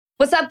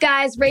What's up,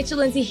 guys? Rachel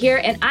Lindsay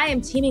here, and I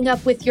am teaming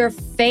up with your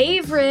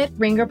favorite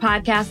Ringer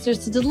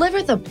podcasters to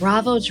deliver the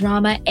Bravo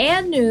drama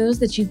and news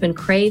that you've been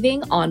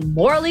craving on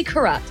Morally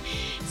Corrupt.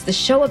 It's the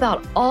show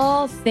about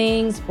all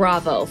things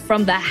Bravo,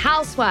 from the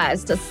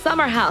Housewives to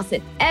Summer House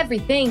and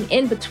everything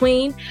in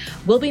between.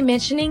 We'll be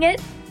mentioning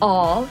it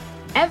all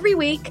every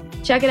week.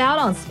 Check it out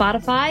on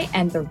Spotify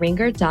and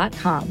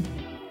theringer.com.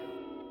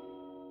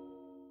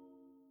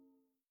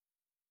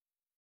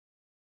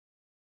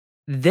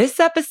 This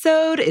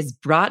episode is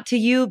brought to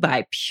you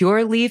by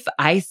Pure Leaf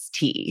Iced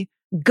Tea.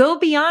 Go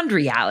beyond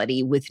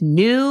reality with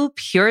new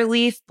Pure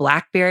Leaf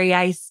Blackberry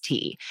Iced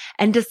Tea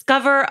and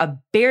discover a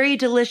berry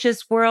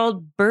delicious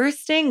world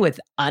bursting with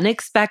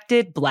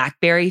unexpected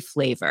blackberry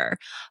flavor.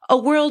 A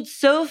world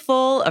so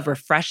full of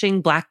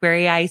refreshing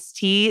blackberry iced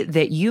tea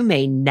that you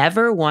may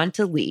never want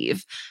to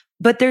leave.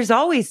 But there's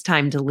always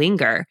time to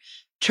linger.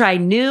 Try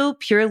new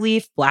Pure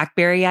Leaf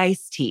Blackberry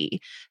Iced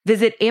Tea.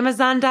 Visit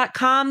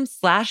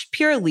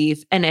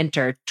Amazon.com/PureLeaf and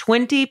enter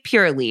 20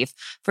 Pure Leaf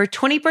for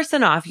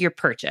 20% off your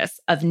purchase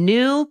of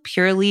new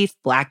Pure Leaf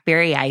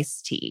Blackberry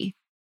Iced Tea.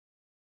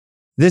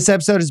 This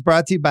episode is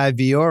brought to you by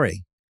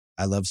Viore.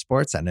 I love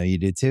sports. I know you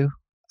do too.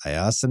 I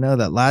also know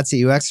that lots of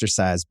you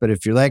exercise, but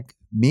if you're like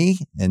me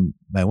and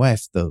my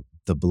wife, the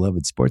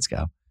beloved sports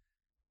gal,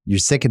 you're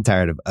sick and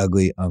tired of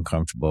ugly,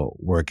 uncomfortable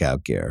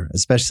workout gear,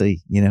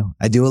 especially,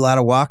 I do a lot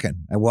of walking.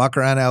 I walk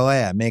around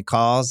LA. I make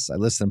calls. I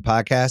listen to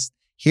podcasts.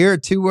 Here are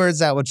two words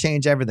that will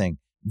change everything.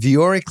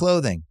 Viore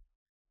Clothing,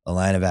 a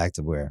line of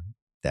activewear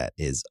that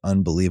is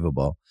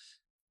unbelievable.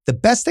 The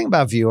best thing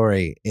about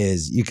Viore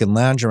is you can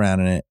lounge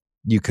around in it.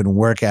 You can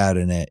work out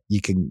in it. You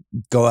can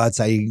go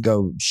outside. You can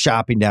go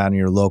shopping down in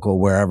your local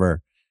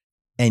wherever.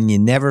 And you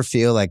never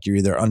feel like you're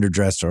either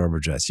underdressed or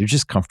overdressed. You're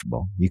just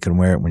comfortable. You can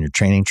wear it when you're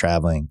training,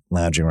 traveling,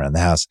 lounging around the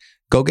house.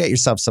 Go get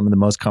yourself some of the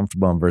most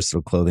comfortable and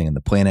versatile clothing on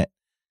the planet.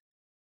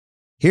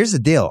 Here's the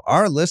deal.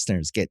 Our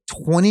listeners get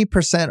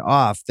 20%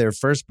 off their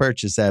first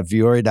purchase at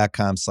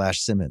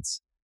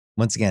Viore.com/Simmons.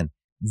 Once again,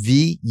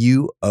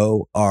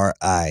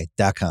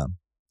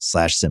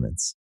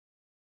 VUORI.com/Simmons.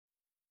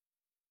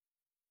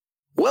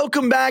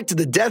 Welcome back to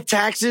the Death,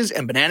 Taxes,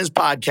 and Bananas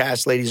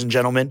podcast, ladies and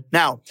gentlemen.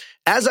 Now,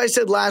 as I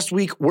said last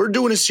week, we're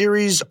doing a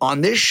series on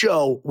this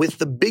show with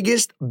the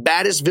biggest,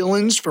 baddest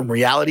villains from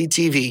reality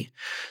TV.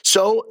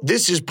 So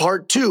this is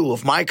part 2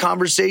 of my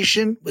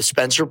conversation with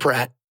Spencer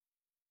Pratt.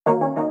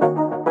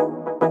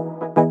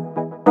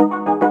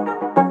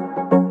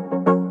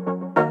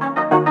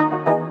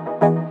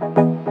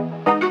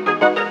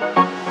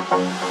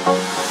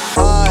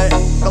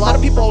 A lot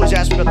of people always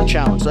ask me about the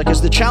challenge. Like,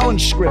 is the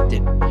challenge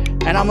scripted?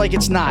 And I'm like,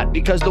 it's not,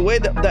 because the way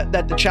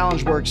that the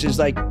challenge works is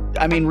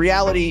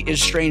reality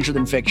is stranger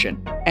than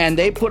fiction. And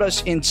they put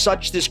us in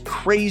such this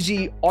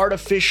crazy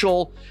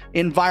artificial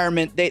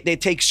environment. They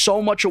take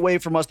so much away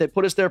from us. They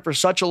put us there for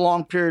such a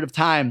long period of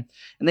time,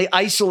 and they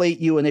isolate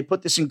you, and they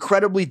put this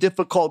incredibly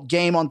difficult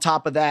game on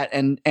top of that.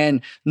 And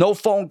no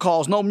phone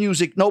calls, no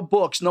music, no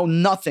books, no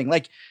nothing.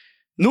 Like,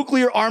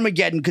 nuclear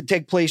Armageddon could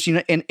take place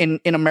in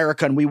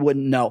America and we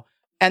wouldn't know.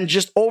 And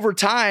just over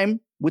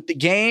time, with the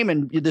game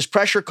and this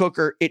pressure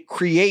cooker, it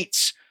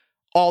creates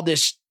all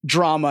this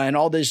drama and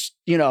all this,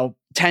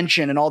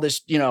 tension and all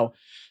this,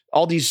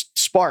 all these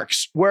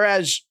sparks.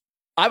 Whereas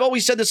I've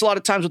always said this a lot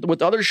of times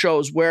with other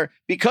shows, where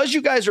because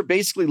you guys are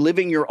basically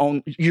living your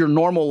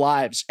normal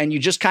lives and you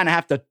just kind of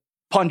have to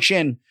punch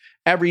in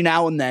every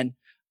now and then,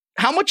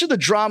 how much of the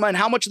drama and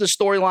how much of the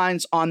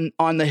storylines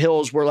on the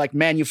Hills were like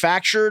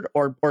manufactured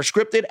or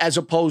scripted as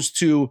opposed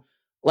to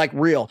like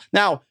real?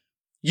 Now,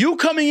 you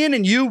coming in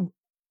and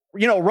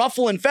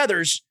ruffling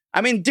feathers. I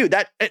mean, dude,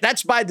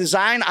 that's by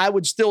design. I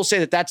would still say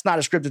that that's not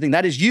a scripted thing.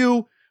 That is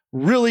you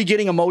really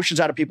getting emotions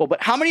out of people.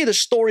 But how many of the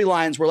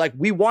storylines were like,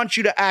 we want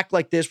you to act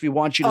like this, we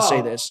want you to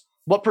say this?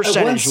 What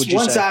percentage would you say?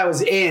 Once I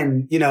was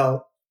in,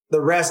 the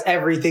rest,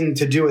 everything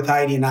to do with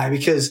Heidi and I,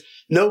 because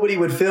nobody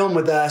would film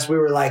with us. We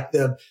were like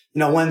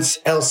once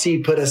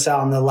LC put us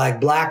on the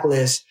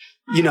blacklist,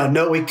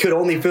 no, we could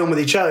only film with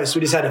each other. So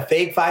we just had a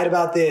fake fight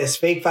about this.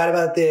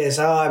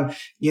 Oh, I'm,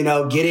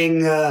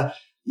 getting, my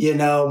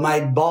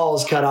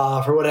balls cut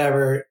off or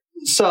whatever.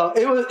 So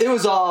it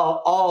was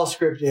all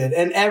scripted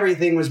and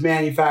everything was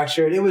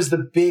manufactured. It was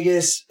the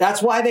biggest.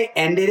 That's why they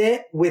ended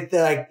it with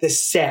the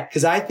set.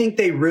 Cause I think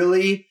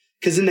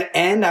cause in the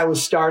end I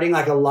was starting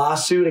like a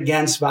lawsuit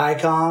against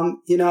Viacom,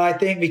 I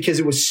think because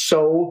it was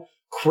so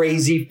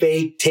crazy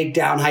fake, take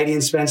down Heidi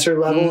and Spencer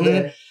level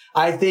that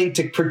I think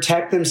to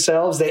protect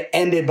themselves, they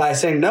ended by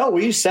saying, no,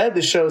 we said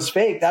the show's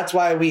fake. That's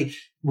why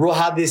we'll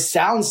have this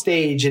sound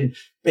stage and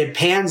it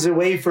pans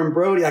away from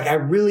Brody.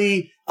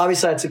 Obviously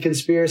that's a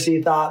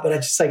conspiracy thought, but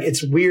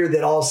it's weird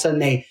that all of a sudden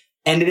they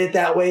ended it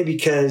that way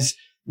because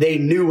they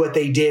knew what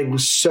they did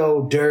was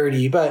so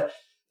dirty. But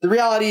the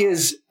reality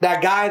is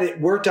that guy that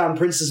worked on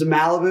Princess of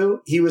Malibu,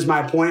 he was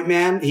my point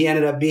man. He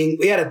ended up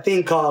we had a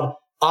thing called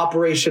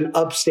Operation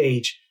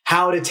Upstage,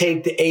 how to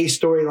take the A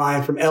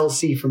storyline from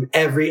LC from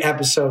every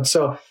episode.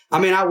 So,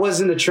 I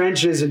was in the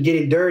trenches and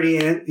getting dirty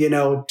in it,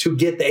 to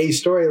get the A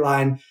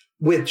storyline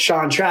with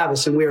Sean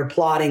Travis, and we were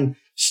plotting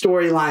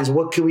storylines.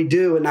 What could we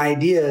do and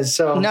ideas?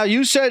 So now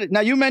you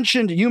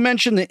mentioned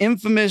the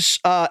infamous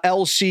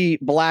LC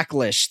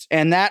blacklist,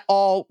 and that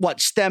all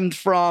stemmed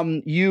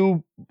from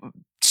you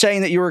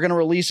saying that you were going to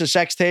release a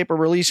sex tape or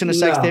releasing a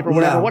sex tape or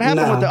whatever. What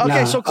happened with the?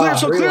 Okay, so clear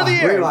the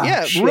air.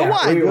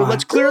 Rewind.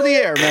 Let's clear the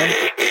air, man.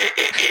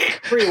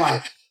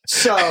 Rewind.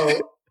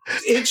 So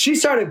she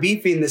started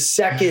beefing the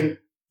second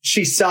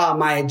she saw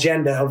my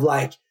agenda of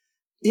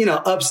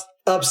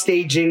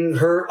upstaging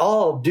her.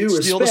 All due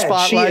Steal respect, the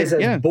spotlight. she is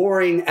as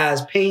boring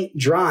as paint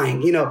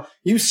drying.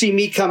 You see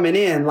me coming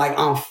in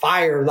on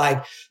fire,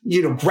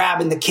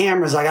 grabbing the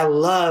cameras. I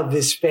love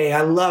this Faye.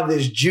 I love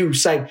this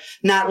juice.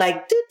 Not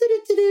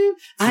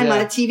I'm on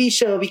a TV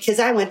show because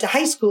I went to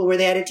high school where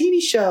they had a TV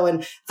show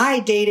and I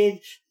dated.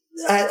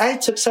 I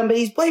took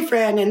somebody's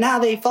boyfriend and now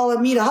they follow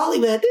me to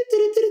Hollywood.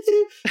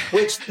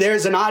 Which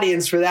there's an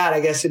audience for that, I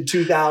guess, in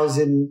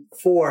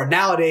 2004.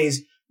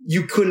 Nowadays,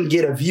 you couldn't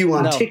get a view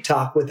on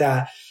TikTok with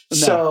that. No.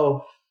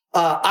 So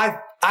I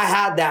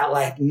had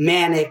that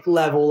manic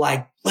level,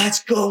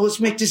 let's go, let's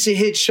make this a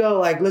hit show.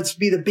 Let's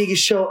be the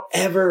biggest show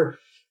ever.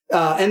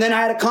 And then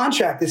I had a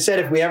contract that said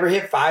if we ever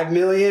hit 5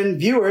 million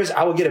viewers,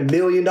 I would get $1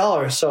 million.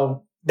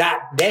 So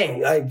that day,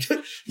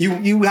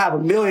 you have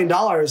 $1 million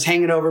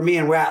hanging over me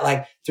and we're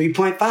at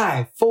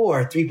 3.5,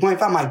 4,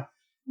 3.5.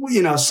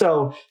 I'm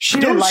so she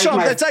didn't like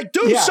something. It's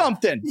do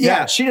something.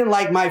 Yeah. She didn't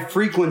like my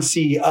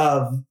frequency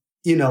of,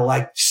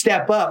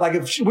 step up.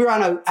 If we were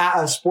on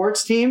a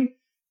sports team,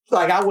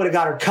 I would have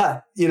got her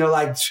cut,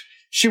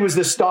 she was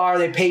the star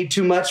they paid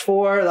too much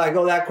for,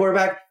 that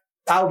quarterback.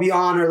 I'll be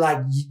on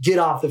her, get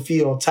off the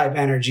field type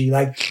energy.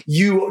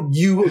 You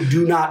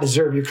do not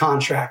deserve your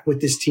contract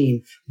with this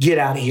team. Get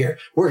out of here.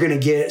 We're going to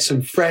get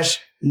some fresh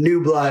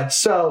new blood.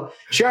 So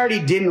she already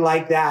didn't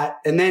like that.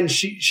 And then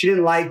she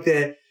didn't like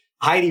that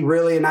Heidi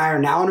really and I are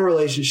now in a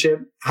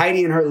relationship.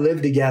 Heidi and her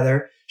live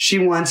together. She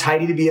wants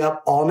Heidi to be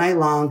up all night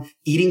long,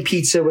 eating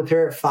pizza with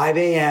her at 5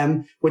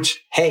 a.m.,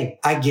 which, hey,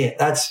 I get.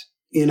 That's,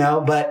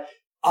 but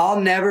I'll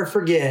never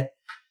forget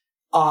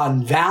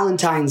on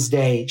Valentine's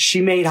Day,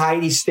 she made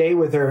Heidi stay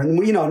with her. And,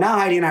 now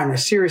Heidi and I are in a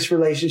serious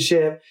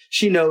relationship.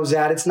 She knows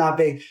that. It's not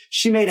big.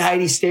 She made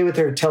Heidi stay with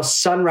her till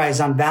sunrise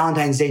on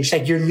Valentine's Day.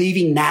 She's you're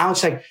leaving now?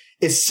 It's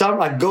it's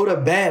go to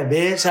bed,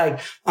 bitch.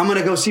 I'm going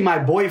to go see my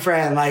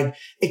boyfriend. And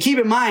keep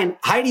in mind,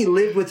 Heidi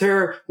lived with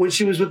her when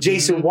she was with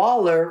Jason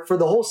Waller for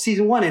the whole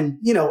season 1 and,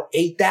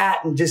 ate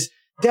that and just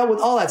dealt with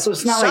all that. So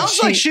it's not Sounds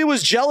like she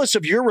was jealous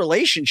of your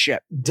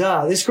relationship.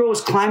 Duh. This girl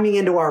was climbing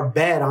into our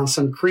bed on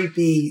some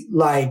creepy,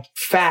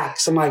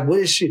 facts. I'm what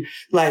is she,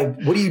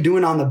 what are you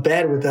doing on the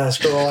bed with us,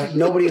 girl?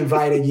 Nobody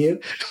invited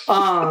you.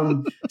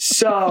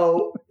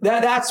 So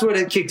that's what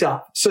it kicked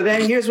off. So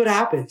then here's what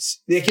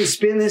happens. They can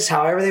spin this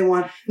however they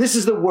want. This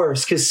is the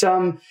worst because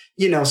some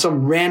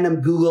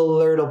random Google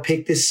alert will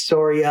pick this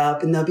story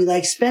up and they'll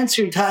be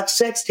Spencer talks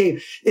sex tape.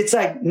 It's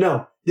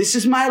no. This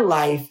is my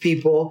life,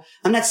 people.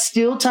 I'm not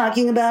still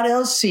talking about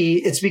LC.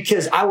 It's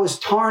because I was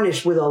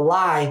tarnished with a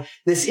lie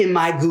that's in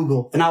my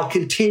Google. And I'll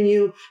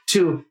continue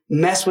to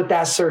mess with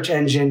that search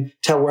engine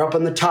till we're up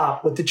on the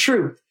top with the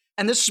truth.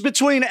 And this is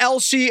between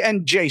LC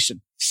and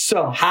Jason.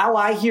 So how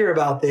I hear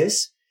about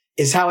this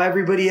is how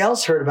everybody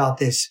else heard about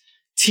this.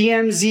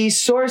 TMZ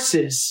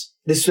sources.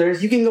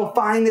 You can go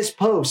find this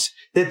post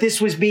that this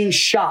was being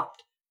shopped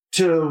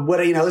to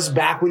this is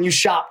back when you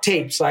shop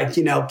tapes,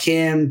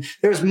 Kim,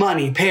 there's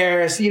money,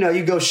 Paris,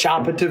 you go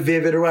shop it to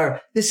Vivid or whatever.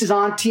 This is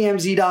on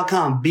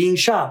TMZ.com being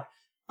shopped.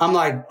 I'm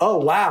oh,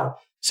 wow.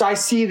 So I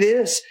see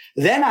this.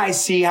 Then I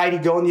see Heidi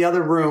go in the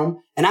other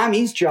room and I'm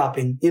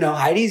eavesdropping.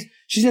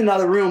 She's in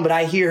another room, but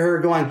I hear her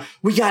going,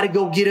 we got to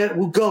go get it.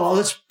 We'll go.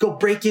 Let's go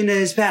break into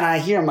his pad. And I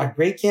hear him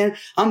break in.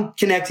 I'm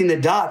connecting the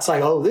dots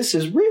oh, this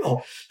is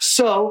real.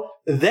 So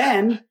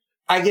then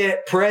I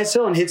get Perez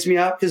Hill and hits me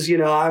up because,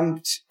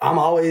 I'm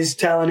always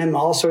telling him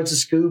all sorts of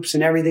scoops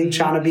and everything,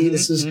 trying to be,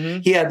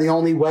 he had the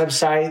only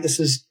website. This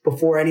is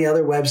before any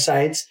other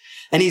websites.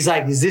 And he's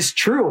is this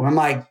true?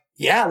 I'm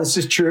yeah, this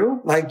is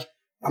true.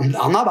 I'm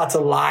not about to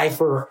lie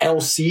for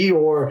LC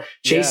or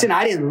Jason. Yeah.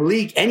 I didn't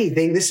leak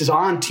anything. This is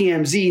on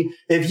TMZ.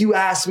 If you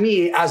ask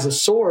me as a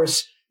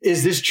source,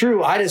 is this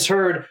true? I just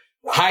heard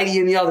Heidi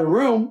in the other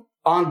room.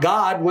 On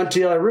God, went to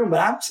the other room,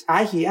 but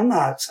I hear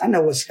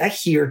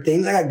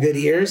things. I got good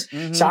ears.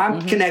 So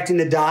I'm connecting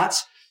the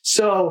dots.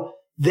 So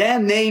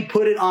then they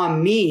put it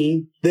on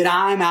me that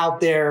I'm out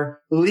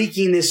there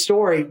leaking this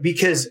story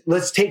because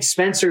let's take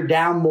Spencer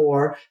down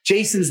more.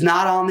 Jason's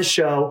not on the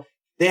show.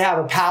 They have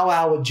a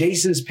powwow with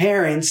Jason's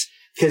parents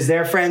because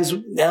they're friends.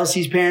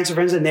 LC's parents are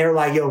friends and they're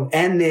yo,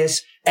 end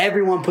this.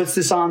 Everyone puts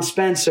this on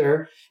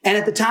Spencer. And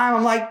at the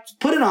time I'm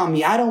put it on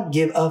me. I don't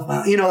give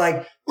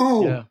a,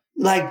 oh, yeah.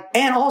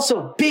 And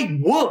also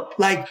big whoop.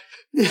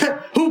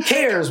 Who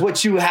cares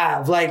what you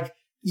have?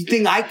 You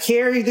think I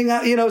care? You think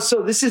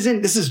so this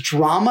is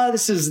drama.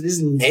 This is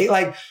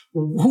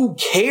who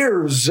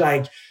cares?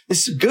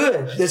 This is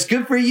good. That's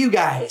good for you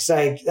guys.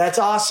 That's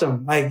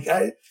awesome.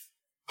 Okay.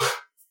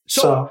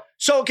 So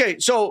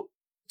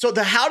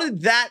how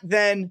did that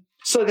then?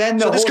 So then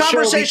this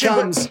conversation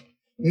becomes,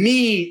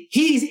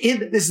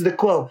 this is the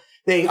quote.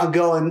 They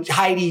go and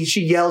Heidi,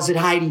 she yells at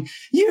Heidi,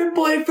 your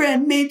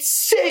boyfriend made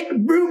sick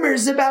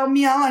rumors about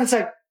me online. It's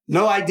like,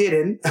 no, I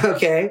didn't.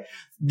 Okay.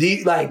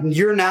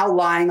 You're now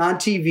lying on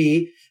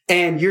TV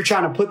and you're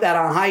trying to put that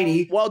on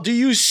Heidi. Well, do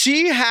you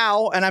see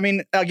how, and I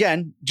mean,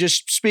 again,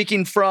 just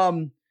speaking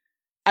from,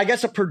 I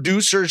guess, a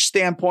producer's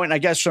standpoint, I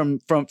guess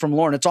from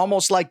Lauren, it's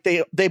almost like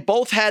they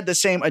both had the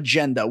same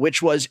agenda,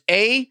 which was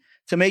A,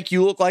 to make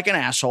you look like an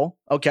asshole.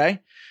 Okay.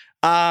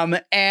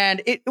 And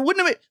it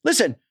wouldn't have,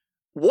 listen,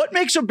 what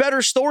makes a better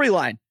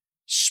storyline?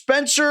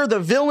 Spencer, the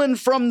villain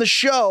from the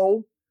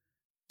show,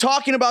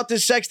 talking about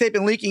this sex tape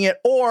and leaking it,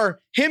 or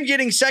him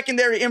getting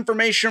secondary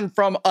information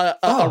from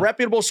a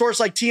reputable source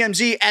like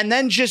TMZ and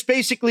then just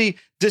basically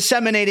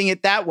disseminating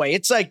it that way.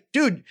 It's like,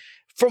 dude,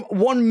 from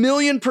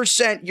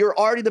 1,000,000%, you're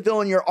already the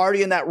villain. You're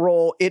already in that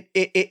role.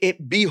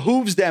 It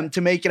behooves them to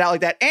make it out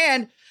like that.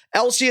 And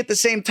Elsie at the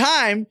same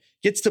time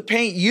gets to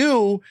paint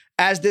you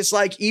as this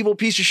like evil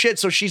piece of shit.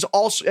 So she's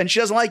also, and she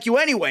doesn't like you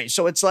anyway.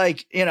 So it's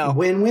like, you know,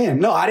 win-win.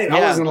 No, I didn't.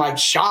 Yeah. I wasn't like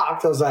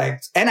shocked. I was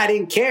like, and I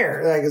didn't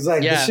care. Like, it's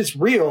like, it's just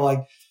real.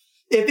 Like,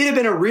 if it had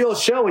been a real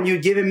show and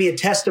you'd given me a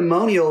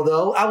testimonial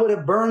though, I would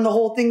have burned the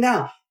whole thing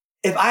down.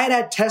 If I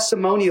had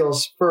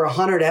testimonials for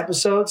 100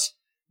 episodes,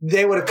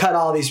 they would have cut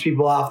all these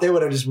people off. They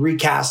would have just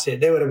recast it.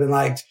 They would have been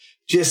like,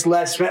 just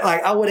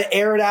I would have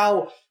aired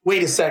out.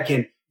 Wait a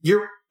second.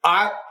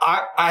 I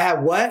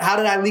have what? How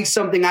did I leak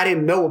something I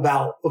didn't know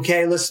about?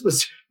 Okay.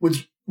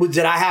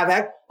 Did I have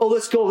that? Oh,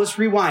 let's go. Let's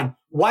rewind.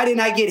 Why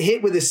didn't I get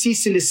hit with a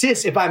cease and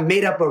desist if I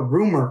made up a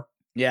rumor?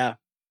 Yeah.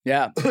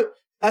 Yeah.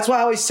 That's why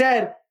I always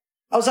said,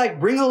 I was like,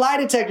 bring a lie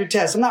detector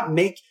test. I'm not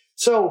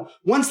So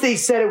once they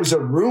said it was a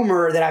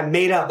rumor that I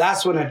made up,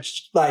 that's when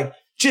it's like,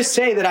 just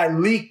say that I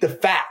leaked the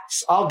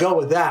facts. I'll go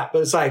with that.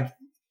 But it's like,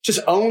 just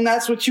own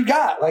that's what you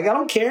got. Like, I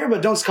don't care,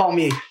 but don't call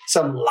me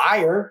some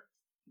liar.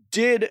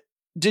 Did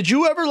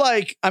you ever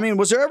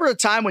was there ever a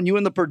time when you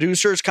and the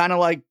producers kind of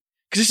like,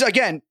 because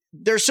again,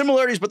 there's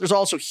similarities, but there's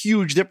also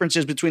huge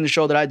differences between the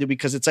show that I do,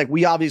 because it's like,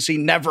 we obviously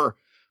never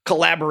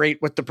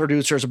collaborate with the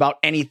producers about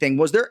anything.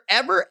 Was there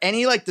ever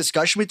any like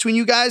discussion between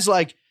you guys?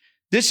 Like,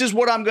 this is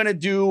what I'm going to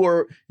do,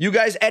 or you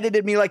guys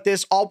edited me like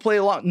this. I'll play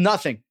along.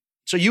 Nothing.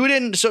 So you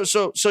didn't,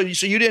 so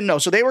you didn't know.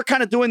 So they were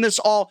kind of doing this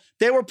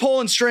they were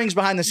pulling strings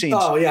behind the scenes.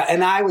 Oh yeah.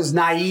 And I was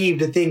naive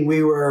to think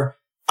we were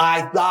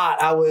on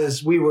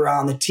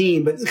the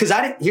team, but because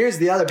here's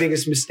the other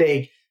biggest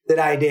mistake that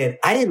I did.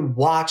 I didn't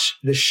watch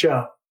the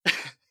show.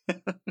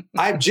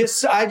 I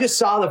just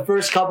saw the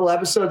first couple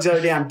episodes the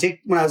other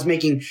day when I was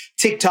making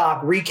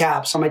TikTok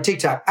recaps on my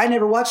TikTok. I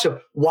never watched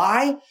them.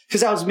 Why?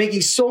 Because I was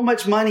making so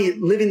much money,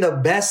 living the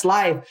best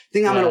life.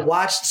 I'm going to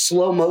watch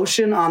slow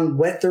motion on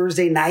wet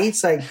Thursday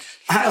nights.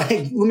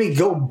 Let me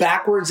go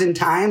backwards in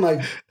time.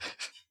 Like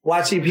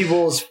watching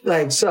people's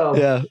that's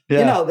the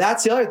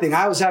other thing.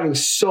 I was having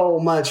so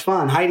much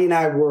fun. Heidi and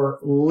I were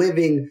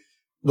living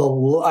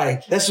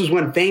this was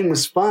when fame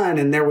was fun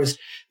and there was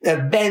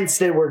events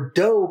that were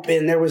dope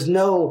and there was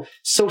no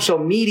social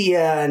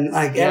media and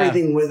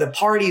everything with the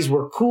parties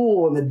were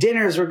cool and the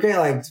dinners were great.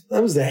 Like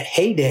that was the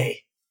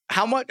heyday.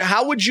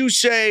 How would you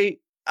say,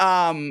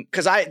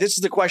 cause this is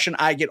the question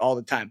I get all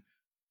the time.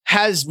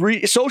 Has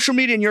social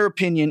media, in your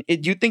opinion, do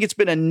you think it's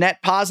been a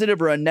net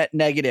positive or a net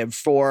negative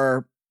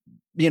for,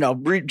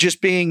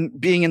 just being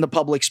in the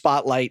public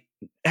spotlight?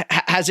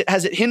 Has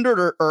it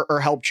hindered or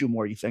helped you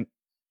more, you think?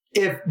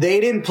 If they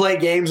didn't play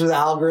games with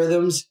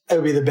algorithms, it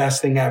would be the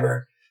best thing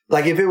ever.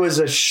 Like if it was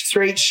a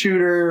straight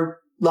shooter,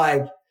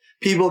 like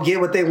people get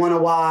what they want to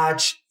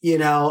watch,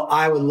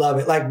 I would love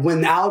it. Like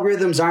when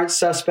algorithms aren't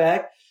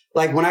suspect,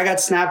 like when I got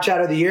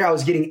Snapchat of the year, I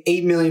was getting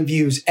 8 million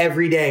views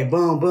every day.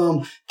 Boom,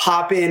 boom,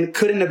 pop in.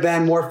 Couldn't have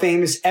been more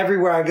famous.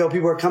 Everywhere I go,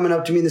 people are coming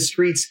up to me in the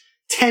streets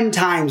 10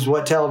 times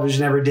what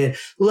television ever did.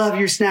 Love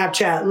your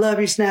Snapchat.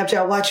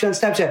 Watch you on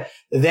Snapchat.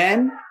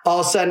 Then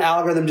all of a sudden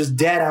algorithm just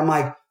dead. I'm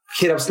like,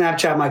 hit up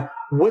Snapchat. I'm like,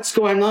 what's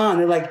going on?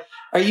 They're like,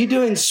 are you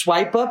doing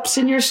swipe ups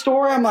in your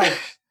store? I'm like,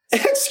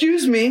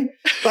 excuse me.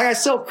 Like I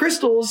sell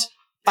crystals.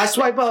 I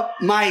swipe up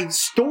my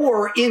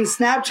store in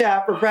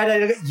Snapchat for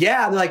Pratt.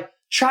 Yeah. They're like,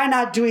 try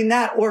not doing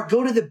that or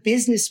go to the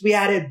business. We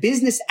added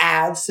business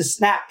ads to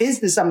Snap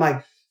Business. I'm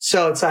like,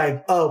 so it's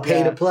like,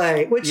 pay to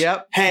play, which,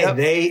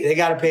 they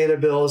got to pay their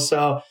bills.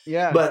 So,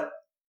 but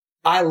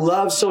I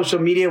love social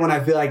media when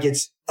I feel like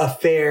it's a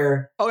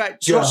fair. Okay.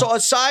 So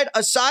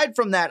aside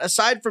from that,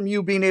 aside from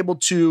you being able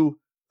to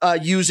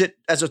use it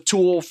as a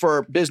tool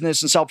for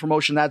business and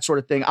self-promotion, that sort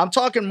of thing, I'm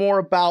talking more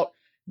about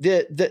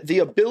the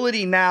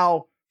ability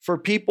now for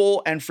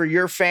people and for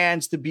your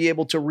fans to be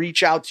able to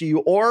reach out to you,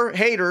 or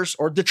haters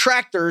or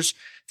detractors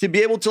to be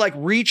able to like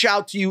reach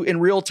out to you in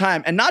real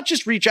time, and not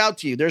just reach out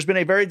to you. There's been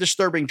a very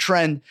disturbing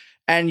trend,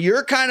 and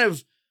you're kind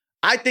of,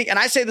 I think, and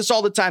I say this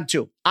all the time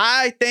too,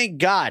 I thank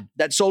God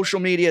that social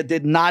media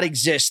did not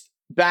exist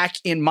back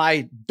in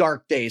my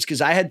dark days,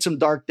 because I had some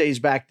dark days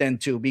back then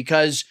too,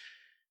 because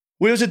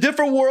was a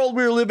different world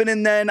we were living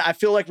in then. I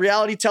feel like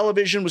reality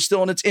television was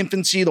still in its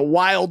infancy. The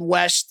Wild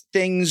West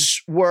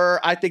things were,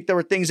 I think there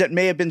were things that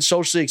may have been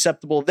socially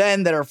acceptable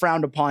then that are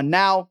frowned upon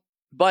now.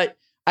 But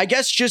I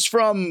guess just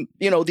from,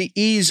 the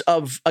ease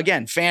of,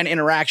 again, fan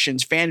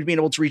interactions, fans being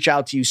able to reach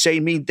out to you, say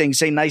mean things,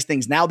 say nice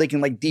things. Now they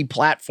can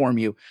deplatform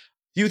you.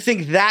 Do you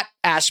think that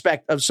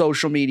aspect of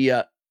social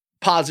media,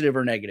 positive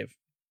or negative?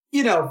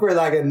 For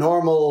a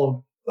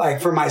normal,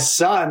 for my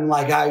son,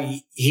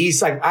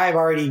 I've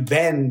already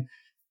been,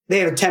 they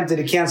have attempted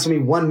to cancel me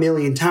 1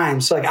 million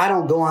times. So I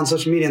don't go on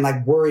social media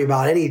and worry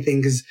about anything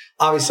because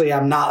obviously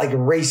I'm not a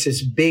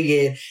racist,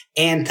 bigot,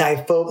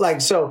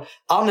 anti-phobe. So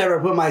I'll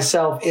never put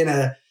myself in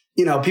a,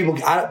 people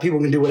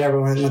can do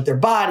whatever with their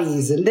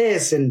bodies and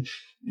this and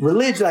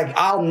religion.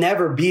 I'll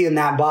never be in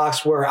that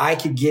box where I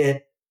could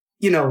get,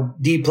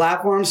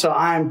 deplatformed. So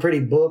I'm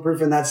pretty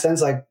bulletproof in that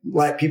sense.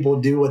 Let people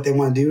do what they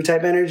want to do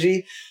type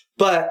energy.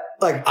 But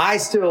I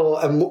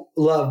still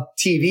love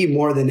TV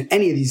more than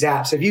any of these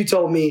apps. If you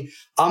told me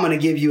I'm going to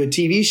give you a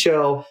TV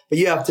show, but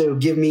you have to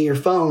give me your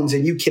phones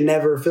and you can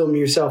never film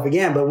yourself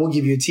again, but we'll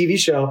give you a TV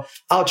show,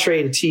 I'll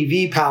trade a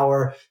TV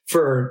power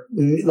for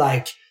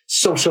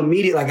social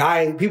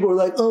media. People were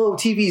like, oh,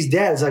 TV's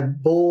dead. It's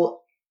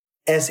bull,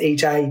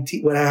 SHIT,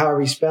 however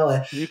you spell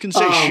it. You can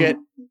say shit.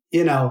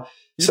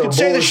 You can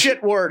say the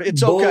shit word.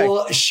 It's okay.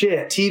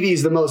 Bullshit. TV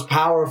is the most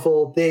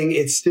powerful thing.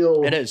 It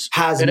still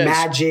has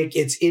magic.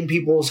 It's in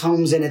people's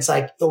homes and it's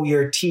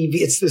your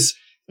TV. It's this.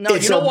 No,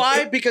 you know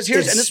why? Because and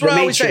this is what I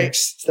always say.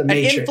 It's the An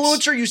Matrix.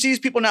 Influencer, you see these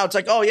people now. It's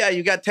oh yeah,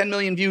 you got 10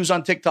 million views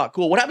on TikTok.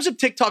 Cool. What happens if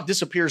TikTok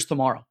disappears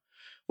tomorrow?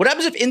 What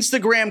happens if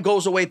Instagram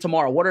goes away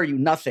tomorrow? What are you?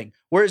 Nothing.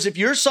 Whereas if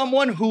you're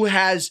someone who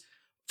has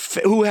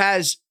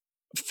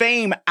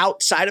fame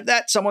outside of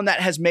that, someone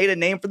that has made a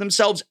name for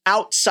themselves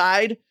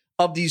outside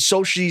of these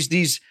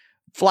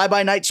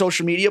fly-by-night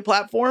social media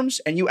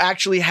platforms, and you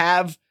actually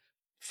have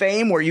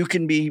fame where you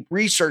can be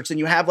researched and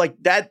you have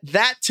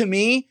that to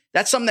me,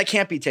 that's something that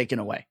can't be taken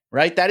away,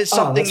 right? That is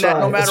something that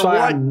no matter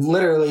what. I'm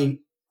literally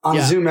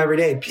on Zoom every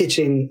day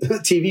pitching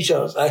TV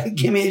shows.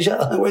 Give me a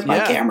show. Where's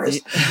my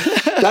cameras?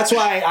 That's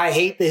why I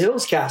hate the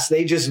Hills cast.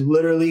 They just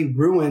literally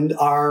ruined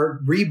our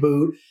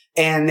reboot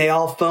and they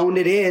all phoned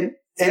it in.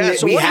 And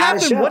so what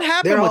happened? What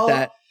happened with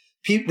that?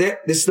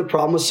 This is the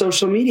problem with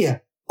social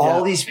media.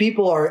 All these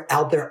people are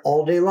out there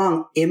all day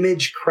long,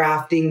 image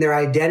crafting their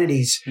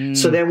identities.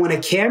 So then when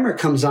a camera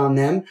comes on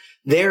them,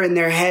 they're in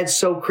their head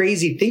so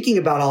crazy thinking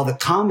about all the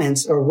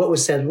comments or what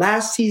was said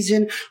last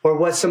season or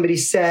what somebody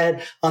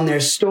said on their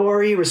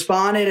story,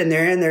 responded, and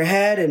they're in their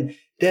head and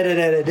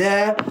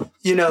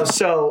da-da-da-da-da.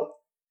 So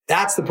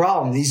that's the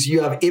problem.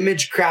 You have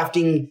image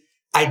crafting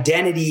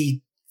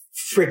identity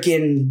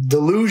freaking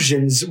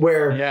delusions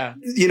where,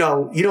 you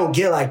don't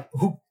get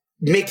who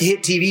make a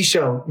hit TV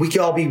show. We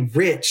could all be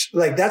rich.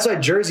 That's why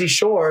Jersey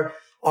Shore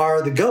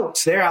are the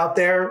GOATs. They're out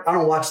there. I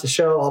don't watch the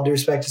show. All due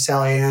respect to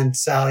Sally Ann,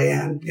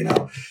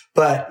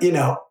 but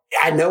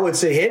I know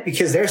it's a hit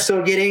because they're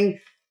still getting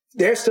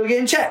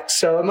checks.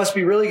 So it must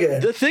be really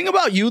good. The thing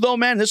about you though,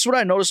 man, this is what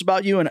I noticed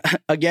about you. And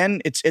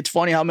again, it's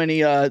funny how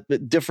many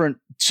different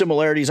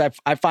similarities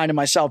I find in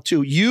myself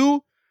too.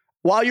 You,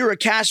 while you're a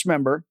cast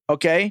member,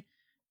 okay,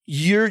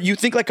 you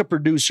think like a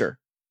producer.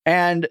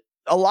 And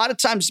a lot of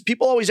times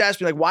people always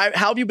ask me how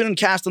have you been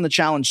cast on The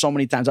Challenge so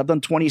many times? I've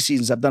done 20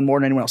 seasons. I've done more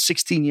than anyone else,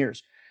 16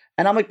 years.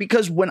 And I'm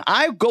because when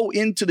I go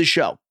into the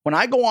show, when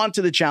I go on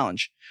to The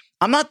Challenge,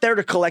 I'm not there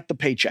to collect the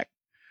paycheck.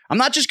 I'm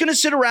not just going to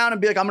sit around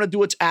and be I'm going to do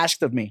what's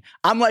asked of me.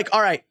 I'm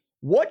all right,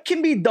 what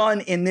can be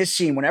done in this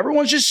scene when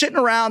everyone's just sitting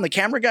around, the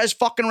camera guy's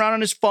fucking around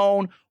on his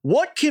phone?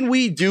 What can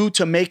we do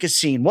to make a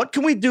scene? What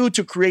can we do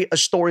to create a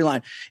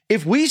storyline?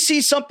 If we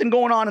see something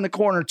going on in the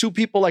corner, two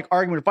people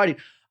arguing or fighting,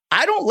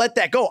 I don't let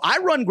that go. I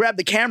run, grab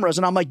the cameras,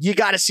 and I'm you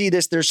got to see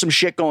this. There's some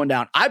shit going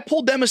down. I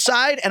pulled them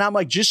aside, and I'm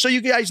just so you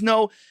guys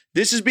know,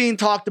 this is being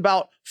talked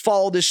about.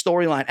 Follow this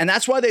storyline. And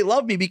that's why they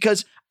love me,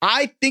 because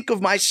I think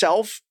of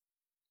myself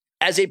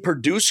as a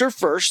producer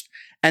first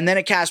and then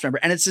a cast member.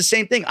 And it's the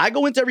same thing. I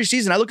go into every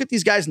season. I look at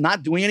these guys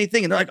not doing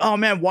anything, and they're oh,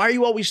 man, why are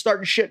you always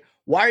starting shit?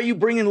 Why are you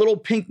bringing little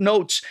pink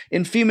notes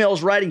in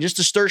females writing just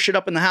to stir shit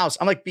up in the house?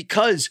 I'm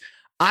because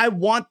I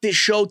want this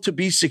show to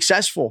be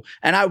successful,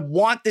 and I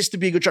want this to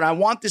be a good show. I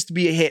want this to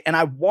be a hit,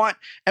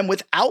 and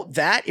without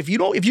that, if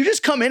you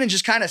just come in and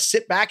just kind of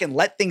sit back and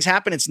let things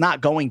happen, it's not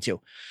going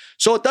to.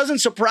 So it doesn't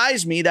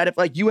surprise me that if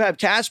you have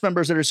cast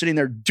members that are sitting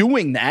there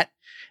doing that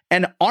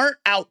and aren't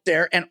out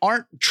there and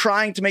aren't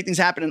trying to make things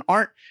happen and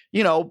aren't,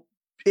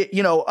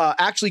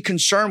 actually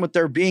concerned with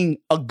there being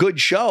a good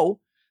show,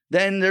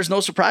 then there's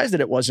no surprise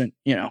that it wasn't,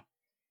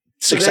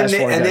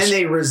 successful. Then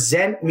they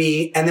resent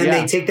me, and then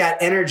they take that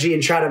energy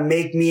and try to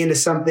make me into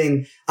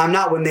something I'm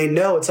not when they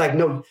know. It's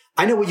no,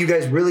 I know what you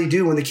guys really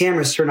do when the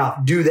cameras turn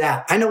off. Do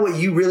that. I know what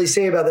you really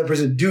say about that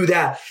person. Do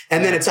that.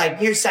 And then it's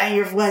you're saying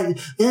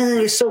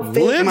you're so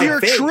fake. Live your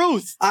fake.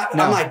 Truth.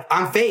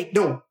 I'm fake.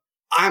 No,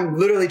 I'm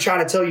literally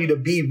trying to tell you to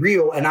be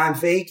real, and I'm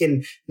fake.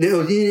 And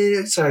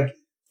it's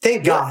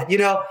thank God.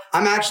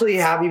 I'm actually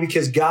happy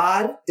because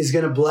God is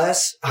going to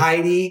bless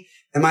Heidi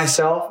and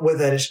myself with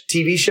a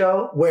TV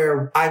show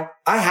where I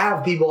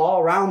have people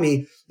all around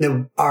me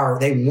that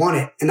they want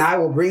it, and I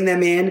will bring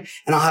them in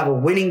and I'll have a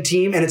winning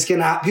team, and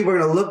people are going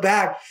to look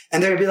back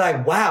and they're going to be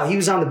like, wow, he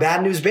was on the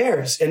Bad News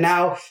Bears and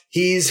now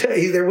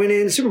they're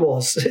winning Super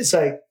Bowls. It's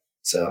like,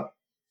 so.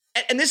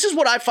 And this is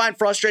what I find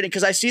frustrating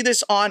because I see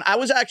this I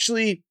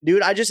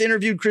just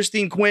interviewed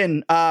Christine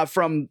Quinn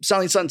from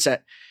Selling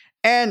Sunset,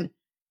 and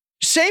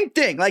same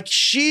thing. Like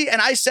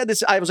I said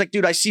this, I was like,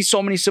 dude, I see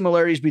so many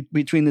similarities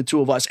between the two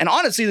of us. And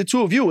honestly, the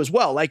two of you as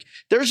well. Like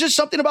there's just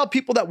something about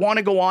people that want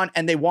to go on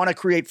and they want to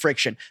create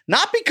friction.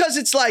 Not because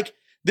it's like,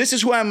 this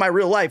is who I am in my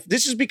real life.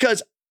 This is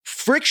because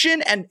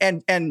friction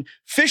and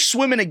fish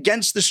swimming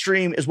against the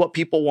stream is what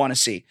people want to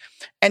see.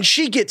 And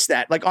she gets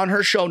that like on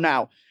her show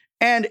now.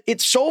 And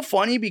it's so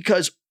funny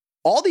because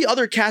all the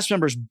other cast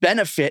members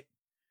benefit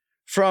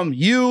from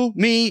you,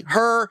 me,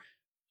 her,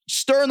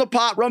 stirring the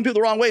pot, run people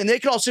the wrong way. And they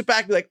can all sit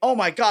back and be like, oh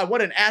my God,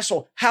 what an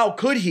asshole. How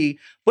could he?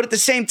 But at the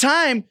same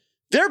time,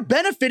 they're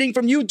benefiting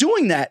from you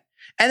doing that.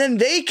 And then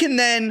they can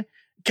then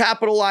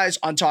capitalize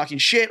on talking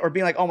shit or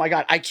being like, oh my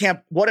God,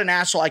 what an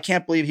asshole. I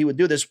can't believe he would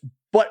do this.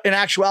 But in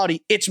actuality,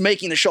 it's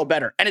making the show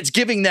better. And it's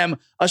giving them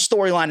a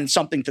storyline and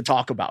something to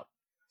talk about.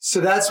 So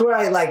that's where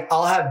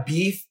I'll have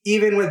beef,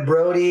 even with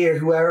Brody or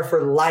whoever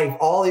for life.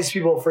 All these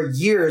people for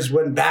years,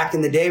 when back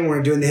in the day when we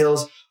were doing The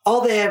Hills, all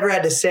they ever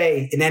had to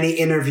say in any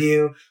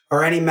interview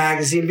or any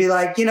magazine be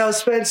like,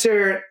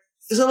 Spencer,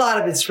 there's a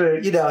lot of it's for,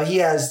 he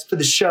has for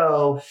the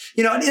show,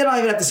 and they don't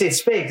even have to say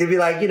it's fake. They'd be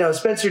like,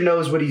 Spencer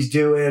knows what he's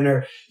doing,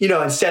 or,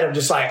 instead of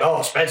just like,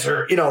 oh,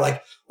 Spencer,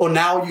 like, oh,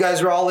 now you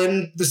guys are all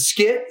in the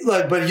skit,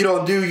 like, but you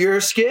don't do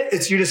your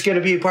skit. You're just going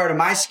to be a part of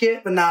my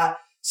skit, but not.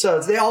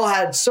 So they all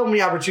had so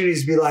many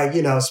opportunities to be like,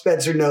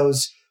 Spencer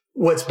knows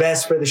what's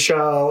best for the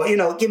show,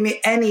 give me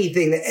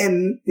anything.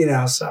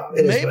 So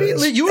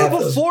maybe you were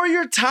before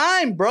your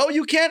time, bro.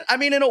 You can't,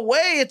 in a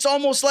way, it's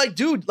almost like,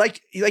 dude,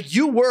 like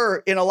you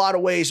were in a lot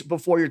of ways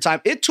before your time.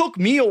 It took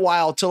me a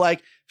while to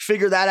like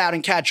figure that out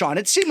and catch on.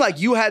 It seemed like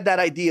you had that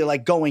idea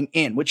like going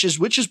in, which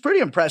is pretty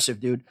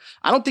impressive, dude.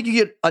 I don't think you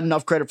get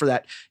enough credit for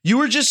that. You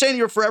were just saying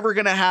you're forever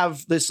going to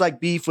have this like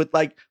beef with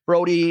like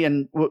Brody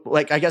and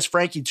like, I guess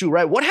Frankie too,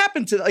 right? What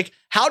happened to like,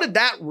 how did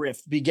that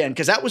rift begin?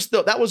 Cause that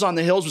was on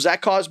The Hills. Was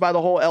that caused by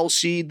the whole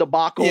LC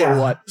debacle or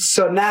what?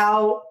 So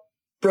now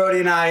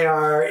Brody and I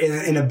are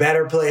in a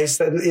better place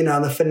than,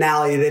 the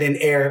finale. They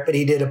didn't air it, but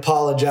he did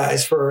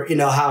apologize for,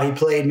 how he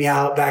played me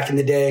out back in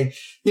the day.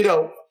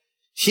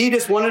 He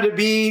just wanted to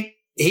be,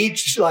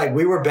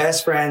 we were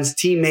best friends,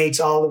 teammates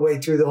all the way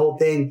through the whole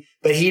thing,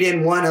 but he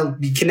didn't want to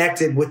be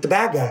connected with the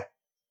bad guy.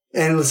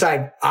 And it's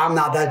like, I'm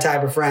not that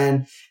type of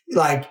friend.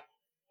 Like,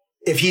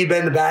 if he'd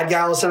been the bad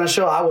guy on the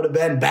show, I would have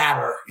been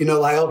badder,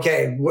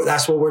 okay,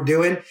 that's what we're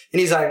doing. And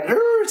he's like,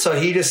 so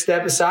he just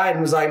stepped aside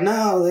and was like,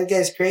 no, that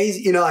guy's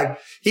crazy.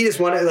 He just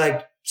wanted,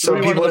 like,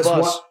 some people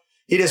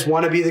he just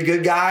want to be the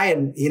good guy.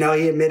 And, he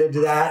admitted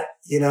to that,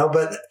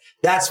 but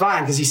that's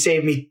fine because he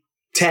saved me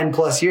 10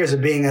 plus years of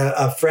being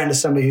a friend of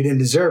somebody who didn't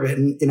deserve it.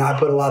 And, I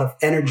put a lot of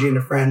energy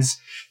into friends.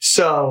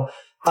 So,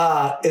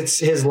 it's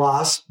his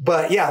loss.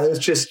 But yeah, there's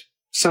just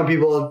some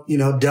people,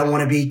 don't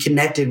want to be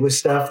connected with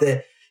stuff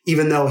that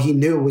even though he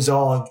knew was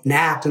all an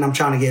act and I'm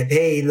trying to get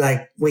paid,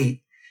 like,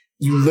 wait,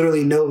 you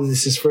literally know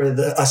this is for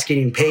us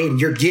getting paid.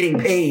 You're getting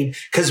paid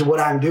because of what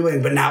I'm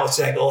doing. But now it's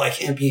like, oh, I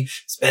can't be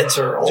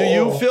Spencer. Oh. Do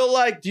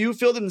you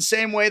feel in the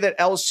same way that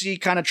LC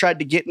kind of tried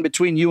to get in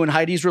between you and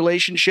Heidi's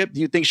relationship? Do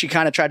you think she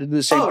kind of tried to do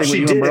the same thing with you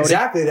and Brody? She did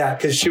exactly that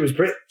because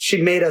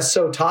she made us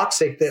so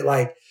toxic that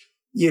like,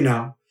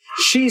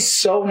 she's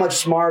so much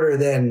smarter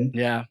than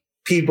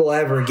people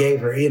ever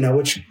gave her,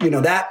 which,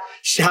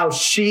 that's how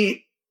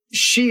she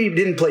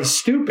didn't play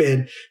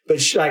stupid, but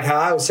like how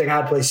I was saying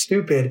how to play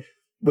stupid.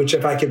 Which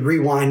if I could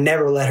rewind,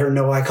 never let her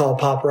know I call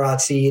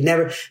paparazzi.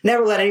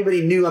 Never let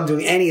anybody knew I'm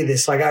doing any of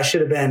this. Like I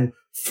should have been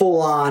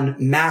full on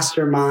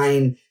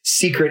mastermind,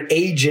 secret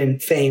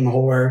agent fame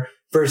whore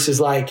versus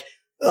like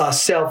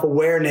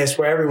self-awareness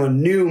where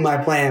everyone knew my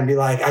plan. Be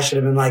like, I should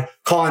have been like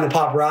calling the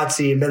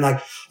paparazzi and been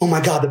like, oh my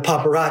God, the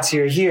paparazzi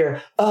are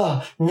here.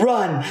 Oh,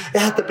 run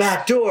out the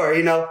back door,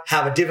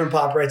 have a different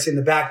paparazzi in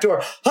the back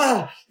door.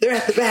 Oh, they're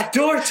at the back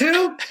door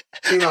too.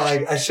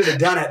 Like I should have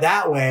done it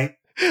that way.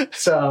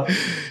 So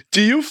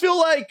do you feel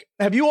like,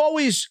 have you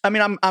always,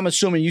 I'm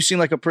assuming you seem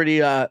like a pretty,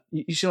 a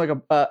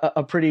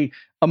pretty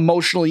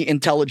emotionally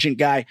intelligent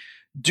guy.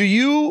 Are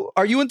you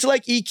into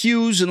like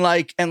EQs and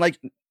like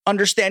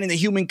understanding the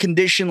human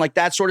condition, like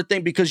that sort of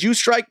thing? Because you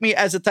strike me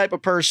as the type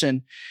of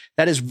person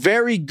that is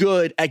very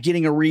good at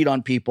getting a read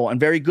on people and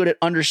very good at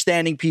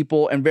understanding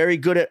people and very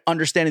good at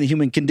understanding the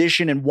human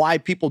condition and why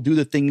people do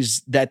the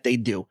things that they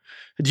do.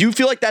 Do you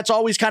feel like that's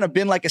always kind of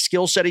been like a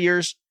skill set of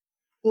yours?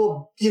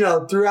 Well,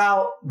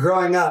 throughout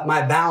growing up,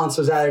 my balance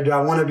was either do I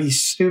want to be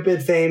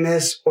stupid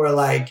famous or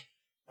like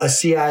a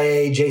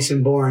CIA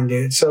Jason Bourne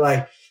dude. So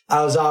like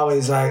I was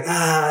always like, do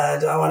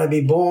I want to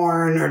be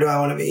Bourne or do I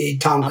want to be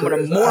Tom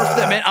Cruise?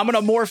 I'm going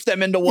to morph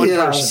them into one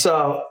person.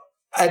 So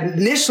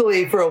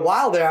initially for a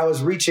while there, I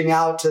was reaching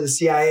out to the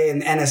CIA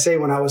and NSA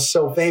when I was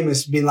so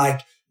famous, being like,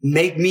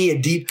 make me a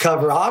deep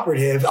cover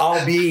operative.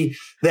 I'll be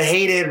the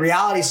hated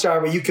reality star,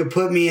 but you could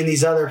put me in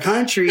these other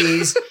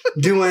countries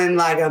doing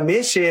like a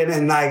mission.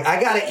 And like,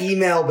 I got an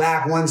email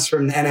back once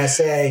from the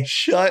NSA.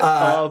 Shut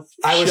up.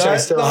 I wish I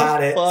still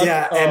had it.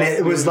 Yeah. And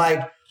it was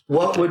like,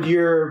 what's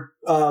your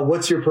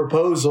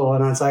proposal?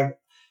 And I was like,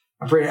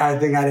 I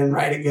think I didn't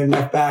write it good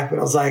enough back, but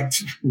I was like,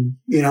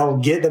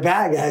 get the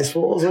bad guys,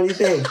 fools. What do you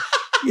think?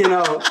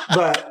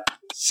 But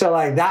so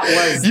like that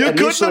was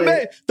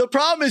the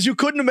problem is you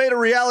couldn't have made a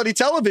reality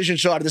television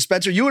show out of this,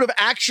 Spencer. You would have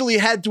actually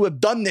had to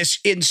have done this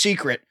in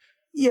secret.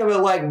 Yeah,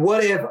 but like,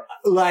 what if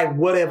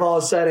all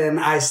of a sudden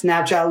I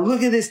Snapchat,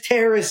 look at this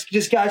terrorist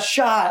just got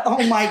shot.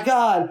 Oh my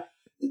God.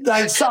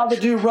 I saw the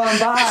dude run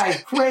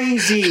by,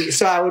 crazy.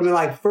 So I would have been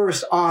like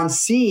first on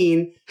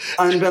scene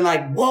and been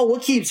like, whoa,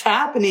 what keeps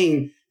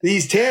happening?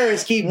 These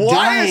terrorists keep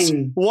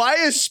dying. Why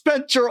is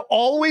Spencer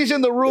always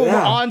in the room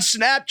on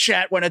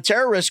Snapchat when a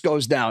terrorist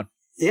goes down?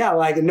 Yeah,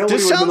 like nobody.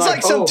 This sounds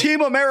like some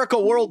Team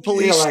America World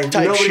Police type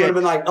nobody shit. Would have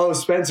been like, "Oh,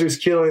 Spencer's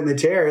killing the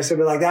terrorists." I'd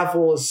be like, "That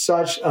fool is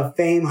such a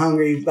fame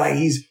hungry. Like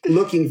he's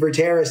looking for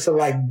terrorists to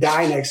like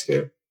die next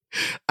to."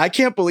 I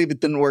can't believe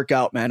it didn't work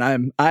out, man.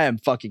 I am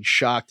fucking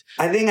shocked.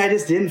 I think I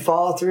just didn't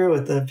follow through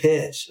with the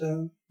pitch.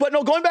 So. But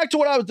no, going back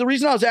to the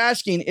reason I was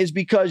asking is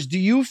because do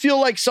you feel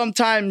like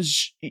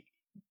sometimes?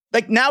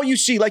 Like now you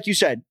see, like you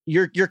said,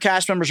 your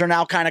cast members are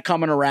now kind of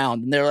coming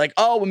around and they're like,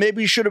 oh, well,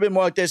 maybe we should have been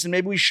more like this and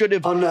maybe we should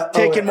have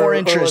taken more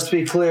interest. Let's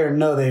be clear.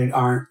 No, they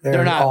aren't.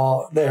 They're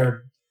not.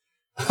 They're.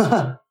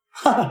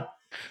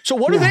 So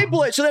what do they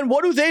blame? So then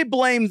what do they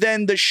blame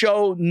then the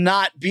show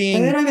not being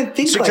and they don't even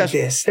think successful? Like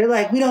this. They're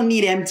like, we don't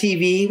need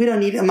MTV. We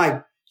don't need, I'm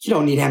like, you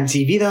don't need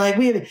MTV. They're like,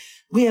 we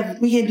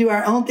can do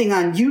our own thing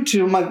on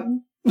YouTube. I'm like,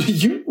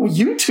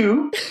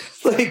 YouTube?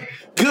 Like,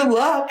 good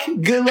luck.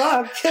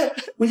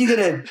 When you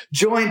gonna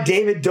join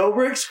David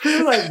Dobrik's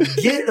crew? Like,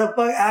 get the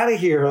fuck out of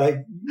here.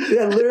 Like,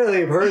 I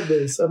literally have heard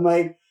this. I'm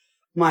like,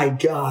 my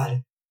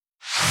God.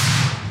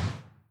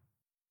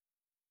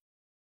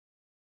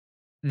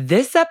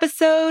 This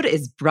episode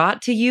is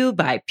brought to you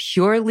by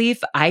Pure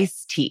Leaf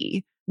Iced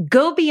Tea.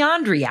 Go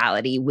beyond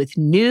reality with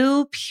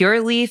new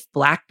Pure Leaf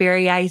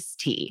Blackberry Iced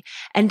Tea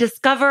and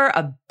discover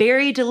a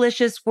berry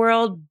delicious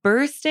world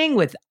bursting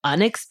with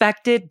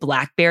unexpected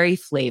blackberry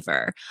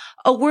flavor.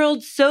 A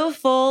world so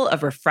full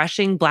of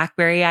refreshing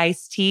blackberry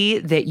iced tea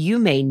that you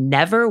may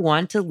never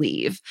want to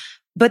leave.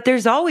 But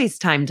there's always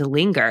time to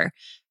linger.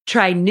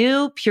 Try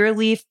new Pure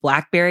Leaf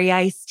Blackberry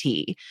Iced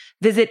Tea.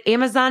 Visit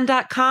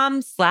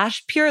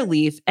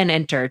Amazon.com/PureLeaf and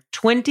enter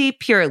 20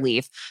 Pure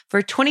Leaf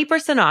for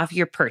 20% off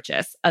your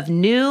purchase of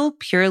new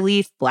Pure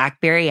Leaf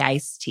Blackberry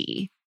Iced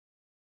Tea.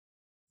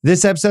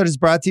 This episode is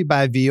brought to you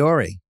by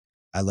Viore.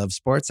 I love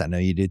sports. I know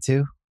you do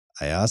too.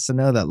 I also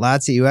know that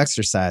lots of you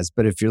exercise,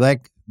 but if you're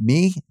like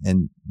me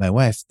and my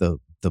wife, the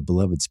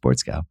beloved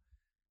sports gal,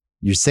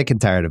 you're sick and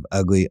tired of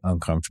ugly,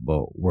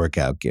 uncomfortable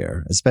workout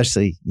gear,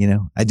 especially,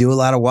 I do a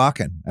lot of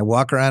walking. I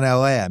walk around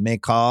LA. I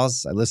make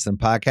calls. I listen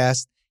to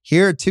podcasts.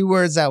 Here are 2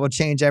 words that will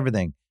change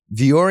everything.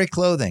 Viore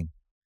Clothing,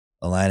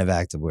 a line of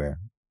activewear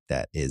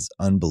that is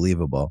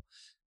unbelievable.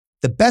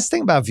 The best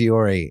thing about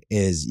Viore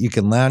is you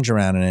can lounge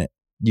around in it.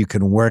 You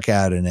can work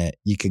out in it.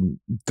 You can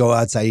go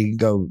outside. You can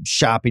go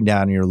shopping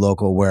down in your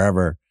local,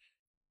 wherever.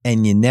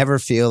 And you never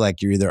feel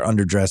like you're either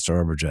underdressed or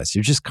overdressed.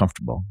 You're just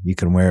comfortable. You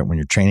can wear it when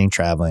you're training,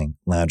 traveling,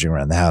 lounging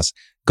around the house.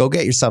 Go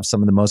get yourself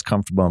some of the most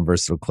comfortable and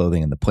versatile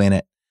clothing on the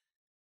planet.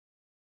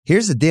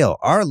 Here's the deal.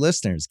 Our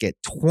listeners get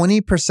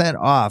 20%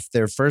 off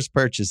their first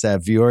purchase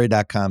at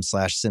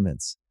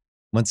Viore.com/Simmons.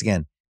 Once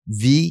again,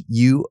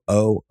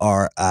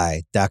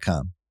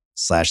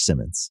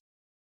 VUORI.com/Simmons.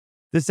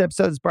 This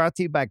episode is brought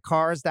to you by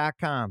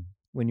Cars.com.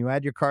 When you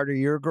add your car to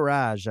your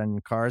garage on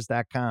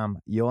Cars.com,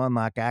 you'll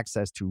unlock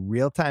access to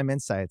real-time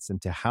insights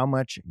into how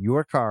much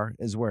your car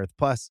is worth.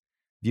 Plus,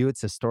 view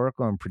its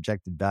historical and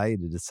projected value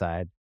to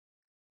decide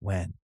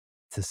when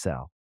to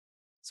sell.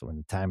 So when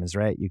the time is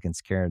right, you can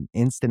secure an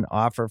instant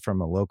offer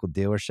from a local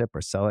dealership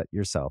or sell it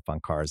yourself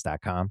on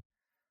Cars.com.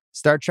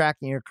 Start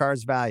tracking your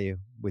car's value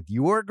with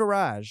your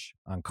garage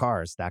on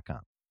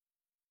Cars.com.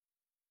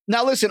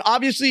 Now, listen,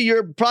 obviously,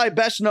 you're probably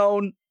best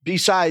known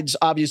besides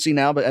obviously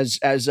now, but as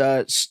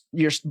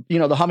you're,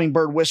 the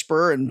Hummingbird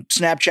Whisperer and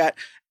Snapchat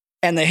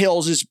and The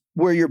Hills is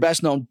where you're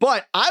best known.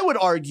 But I would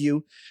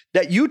argue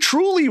that you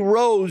truly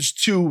rose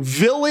to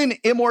villain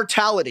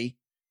immortality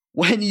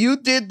when you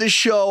did the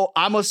show,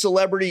 I'm a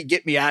Celebrity,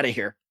 Get Me Out of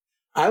Here.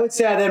 I would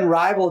say I then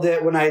rivaled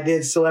it when I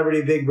did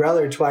Celebrity Big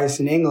Brother twice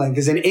in England.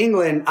 Because in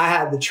England, I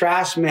had the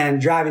trash men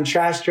driving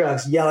trash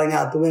trucks, yelling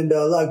out the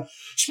window like,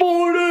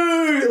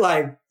 Sporty!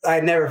 Like, I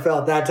never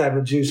felt that type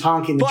of juice,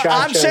 honking the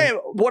trash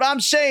truck. What I'm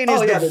saying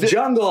is the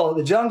jungle.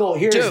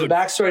 Here's the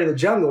backstory of the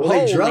jungle.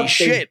 Holy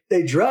shit.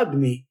 They drugged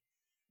me.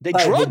 They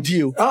drugged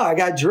you? Oh, I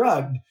got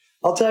drugged.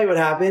 I'll tell you what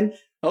happened.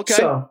 Okay.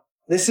 So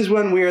this is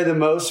when we are the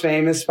most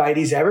famous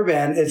Spidey's ever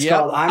been. It's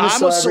called I'm a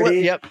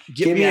Celebrity.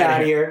 Get me out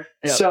of here.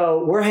 Yep.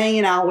 So we're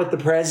hanging out with the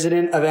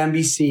president of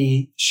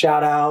NBC.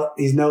 Shout out.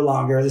 He's no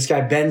longer. This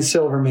guy, Ben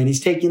Silverman. He's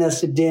taking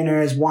us to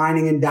dinner, is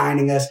whining and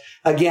dining us.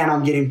 Again,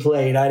 I'm getting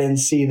played. I didn't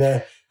see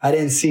the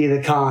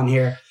con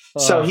here.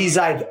 So he's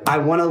like, I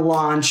want to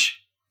launch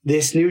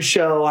this new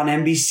show on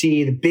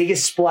NBC, the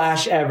biggest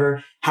splash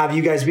ever. Have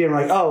you guys be? I'm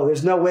like, oh,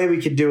 there's no way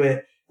we could do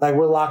it. Like,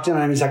 we're locked in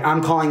on him. He's like,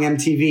 I'm calling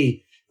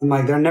MTV. I'm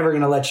like, they're never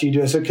going to let you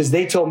do it. So, because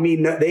they told me,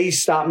 they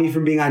stopped me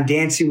from being on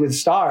Dancing with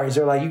Stars.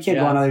 They're like, you can't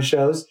go on other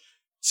shows.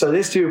 So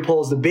this dude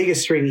pulls the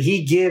biggest string.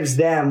 He gives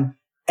them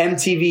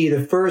MTV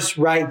the first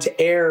right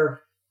to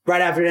air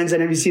right after it ends on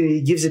NBC.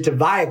 He gives it to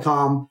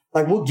Viacom.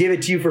 Like, we'll give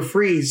it to you for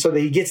free so that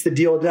he gets the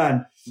deal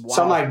done. Wow.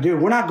 So I'm like,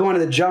 dude, we're not going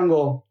to the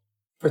jungle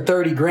for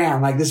 30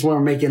 grand. Like, this is when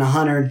we're making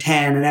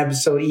 110 an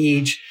episode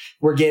each.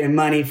 We're getting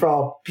money for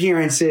all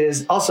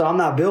appearances. Also, I'm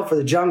not built for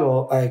the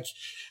jungle. Like,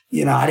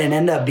 I didn't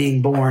end up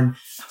being born.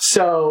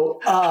 So,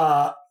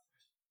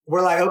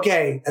 we're like,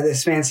 okay, at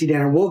this fancy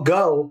dinner, we'll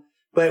go,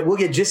 but we'll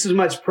get just as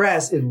much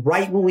press. And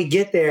right when we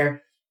get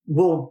there,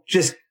 we'll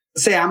just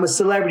say, I'm a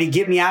celebrity,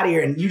 get me out of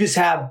here. And you just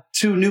have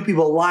 2 new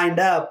people lined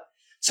up.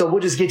 So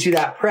we'll just get you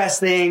that press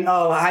thing.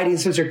 Oh, Heidi and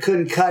Spencer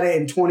couldn't cut it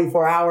in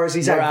 24 hours.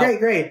 He's like,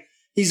 great.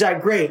 He's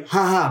like, great.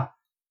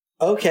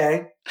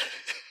 Okay.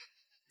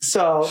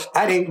 So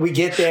we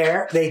get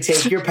there. They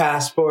take your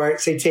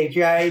passports. They take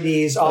your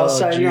IDs. All of a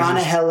sudden, you're on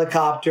a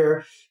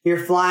helicopter.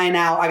 You're flying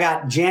out. I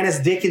got Janice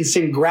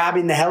Dickinson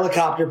grabbing the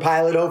helicopter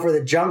pilot over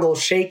the jungle,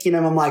 shaking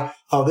him. I'm like,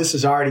 oh, this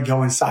is already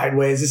going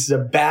sideways. This is a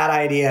bad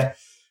idea.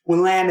 We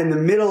land in the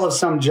middle of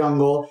some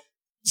jungle.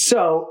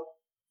 So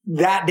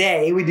that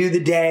day, we do the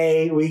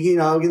day. We, get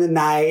the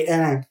night.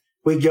 And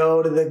we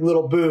go to the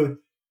little booth.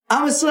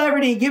 I'm a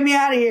celebrity. Get me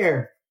out of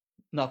here.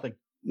 Nothing.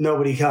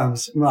 Nobody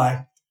comes. I'm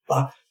like,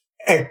 fuck.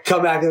 And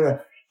come back to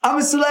I'm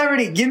a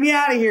celebrity. Get me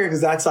out of here.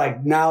 Because that's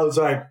like, now it's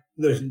like,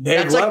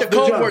 that's like the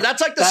code word.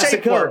 That's like the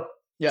safe word.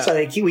 Yeah. So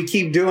we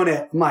keep doing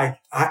it. I'm like,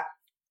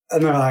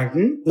 and they're like,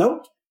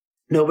 nope.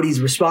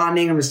 Nobody's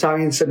responding. I'm just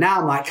talking. So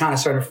now I'm like kind of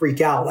starting to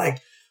freak out. Like,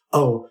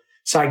 oh,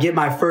 so I get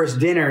my first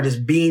dinner,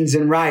 just beans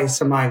and rice.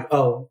 I'm like, I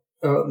don't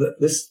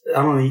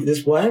eat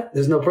this. What?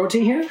 There's no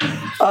protein here.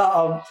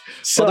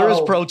 So there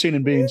is protein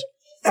in beans.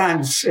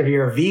 If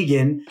you're a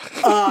vegan.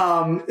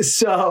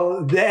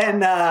 So then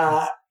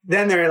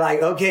they're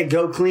like, okay,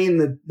 go clean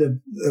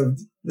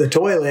the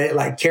toilet,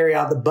 like carry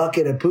out the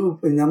bucket of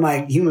poop. And I'm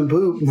like, human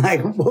poop. I'm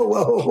like,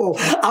 whoa.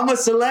 I'm a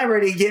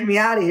celebrity. Get me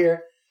out of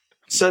here.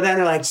 So then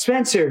they're like,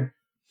 Spencer,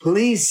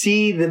 please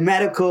see the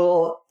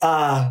medical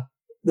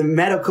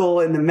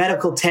in the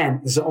medical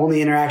tent. This is the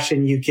only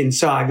interaction you can.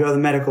 So I go to the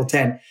medical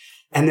tent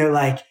and they're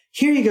like,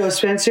 here you go,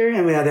 Spencer.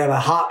 And they have a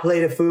hot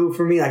plate of food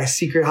for me, like a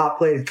secret hot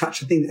plate. I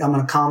think I'm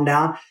going to calm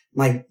down. I'm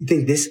like, you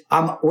think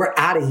we're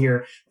out of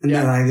here. And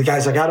then the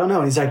guy's like, I don't know.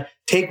 And he's like,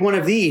 take one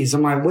of these.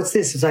 I'm like, what's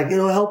this? It's like,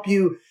 it'll help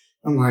you.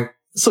 I'm like,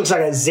 this looks like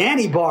a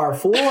Xanny bar,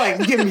 fool. Like,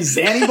 you giving me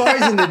Xanny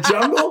bars in the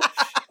jungle?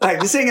 Like,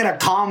 this ain't going to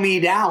calm me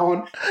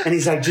down. And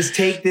he's like, just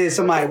take this.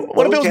 I'm like,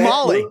 what if it was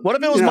Molly? What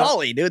if it was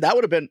Molly, dude? That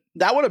would have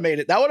made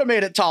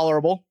it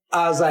tolerable.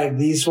 I was like,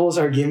 these fools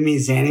are giving me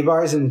Xanny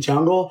bars in the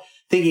jungle,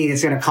 thinking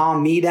it's going to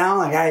calm me down.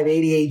 Like, I have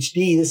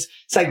ADHD. It's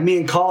like me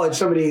in college.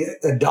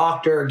 A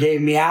doctor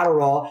gave me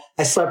Adderall.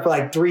 I slept for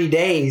like 3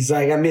 days.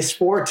 Like, I missed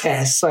 4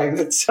 tests. Like,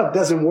 that stuff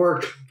doesn't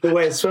work the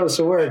way it's supposed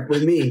to work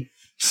with me.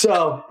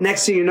 So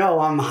next thing you know,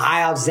 I'm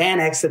high off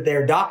Xanax that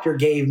their doctor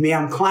gave me.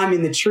 I'm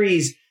climbing the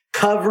trees,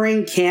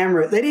 covering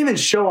camera. They didn't even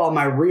show all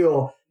my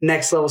real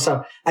next level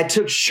stuff. I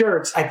took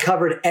shirts. I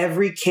covered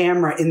every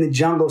camera in the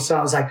jungle. So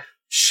I was like,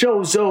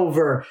 show's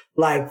over,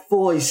 like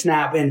fully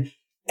snapping.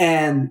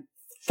 And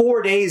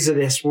 4 days of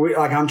this,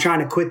 I'm trying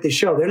to quit the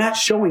show. They're not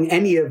showing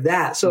any of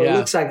that. So it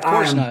looks like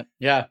I'm,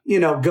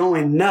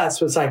 going nuts.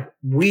 So it's like,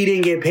 we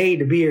didn't get paid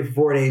to be here for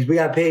 4 days. We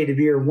got paid to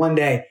be here 1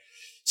 day.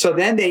 So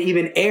then they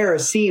even air a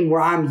scene where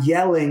I'm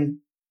yelling.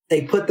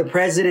 They put the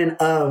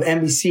president of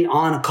NBC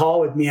on a call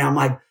with me. I'm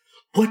like,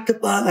 what the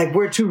fuck? Like,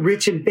 we're too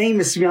rich and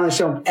famous to be on the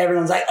show.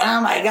 Everyone's like,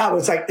 oh my God.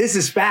 It's like, this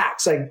is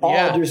facts. Like,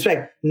 all due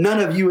respect. None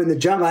of you in the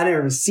jungle, I never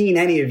even seen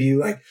any of you.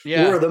 Like,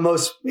 we're the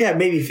most,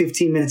 maybe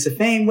 15 minutes of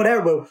fame,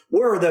 whatever, but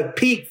we're the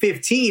peak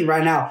 15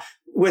 right now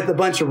with a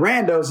bunch of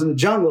randos in the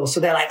jungle.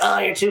 So they're like, oh,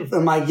 you're too,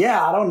 I'm like,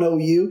 yeah, I don't know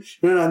you.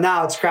 No,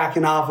 now it's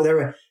cracking off with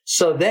everyone.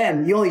 So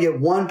then you only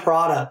get one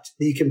product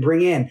that you can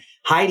bring in.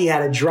 Heidi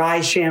had a dry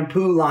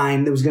shampoo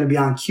line that was going to be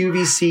on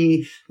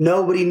QVC.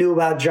 Nobody knew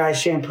about dry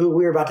shampoo.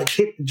 We were about to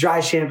kick the dry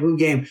shampoo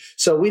game.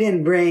 So we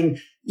didn't bring,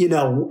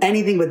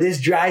 anything but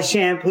this dry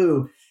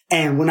shampoo.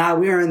 And when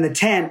we were in the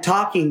tent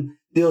talking,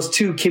 those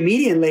 2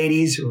 comedian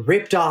ladies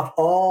ripped off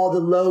all the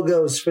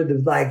logos for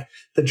the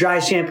dry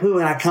shampoo.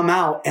 And I come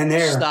out and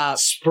they're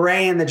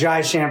spraying the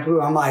dry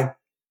shampoo. I'm like,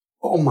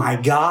 oh my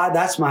God,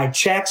 that's my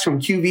checks from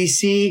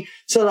QVC.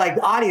 So like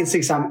the audience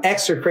thinks I'm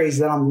extra crazy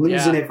that I'm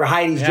losing it for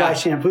Heidi's dry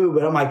shampoo.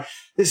 But I'm like,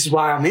 this is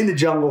why I'm in the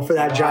jungle for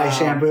that dry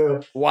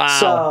shampoo. Wow.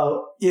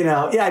 So,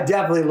 I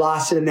definitely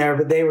lost it in there,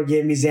 but they were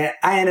giving me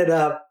I ended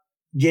up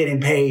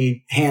getting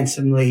paid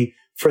handsomely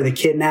for the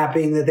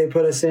kidnapping that they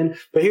put us in.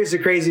 But here's the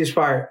craziest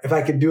part. If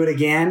I could do it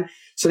again.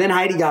 So then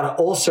Heidi got an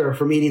ulcer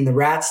from eating the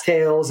rat's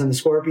tails and the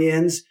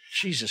scorpions.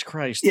 Jesus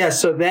Christ. Yeah.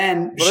 So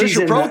then she's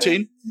in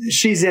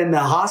the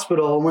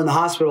hospital, and we're in the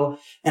hospital,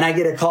 and I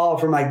get a call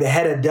from like the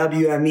head of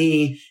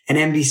WME and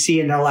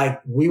NBC, and they're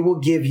like, we will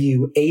give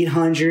you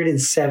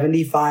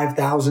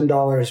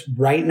 $875,000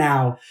 right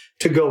now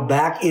to go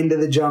back into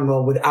the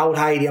jungle without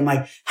Heidi. I'm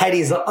like,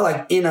 Heidi's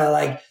like in a,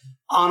 like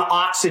on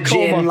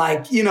oxygen, coma.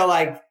 Like, you know,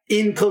 like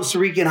in Costa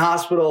Rican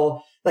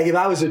hospital. Like if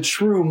I was a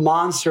true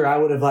monster, I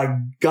would have like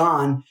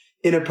gone.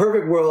 In a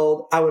perfect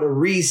world, I would have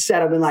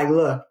reset. I've been like,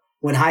 look,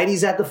 when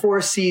Heidi's at the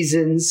Four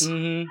Seasons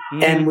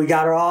and we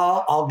got her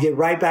all, I'll get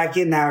right back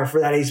in there for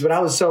that age. But I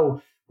was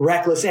so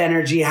reckless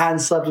energy, hadn't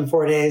slept in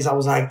 4 days. I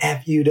was like,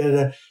 F you.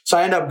 So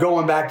I end up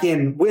going back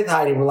in with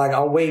Heidi. We're like,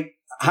 I'll wait.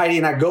 Heidi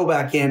and I go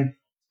back in.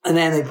 And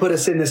then they put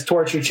us in this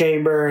torture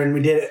chamber and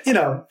we did it. You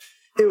know,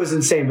 it was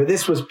insane. But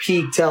this was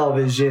peak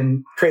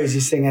television,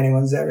 craziest thing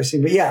anyone's ever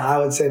seen. But yeah, I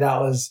would say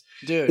that was,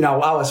 dude, you know,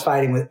 I was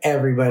fighting with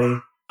everybody.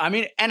 I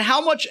mean, and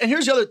how much, and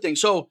here's the other thing.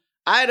 So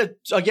I had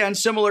again,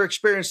 similar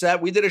experience to that.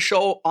 We did a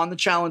show on the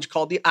challenge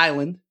called The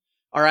Island.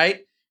 All right.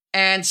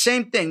 And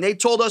same thing. They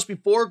told us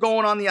before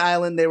going on the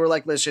island, they were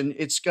like, listen,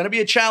 it's going to be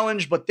a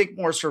challenge, but think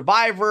more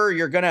Survivor.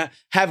 You're going to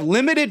have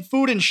limited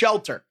food and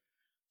shelter.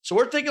 So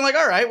we're thinking like,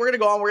 all right, we're going to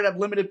go on. We're going to have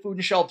limited food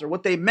and shelter.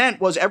 What they meant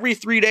was every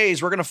 3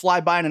 days, we're going to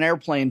fly by in an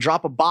airplane,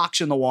 drop a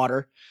box in the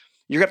water.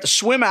 You're going to have to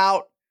swim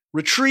out,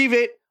 retrieve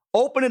it,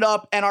 open it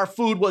up, and our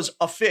food was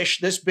a fish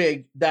this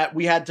big that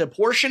we had to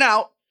portion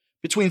out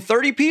between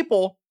 30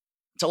 people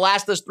to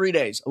last us 3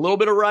 days. A little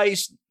bit of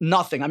rice,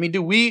 nothing. I mean,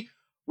 dude, we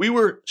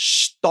were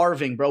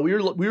starving, bro. We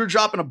were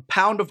dropping a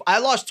pound of, I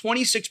lost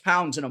 26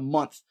 pounds in a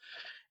month.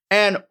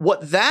 And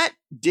what that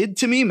did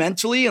to me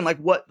mentally and like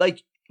what,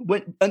 like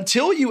when,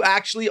 until you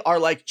actually are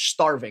like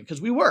starving,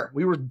 because we were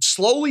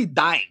slowly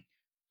dying.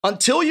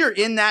 Until you're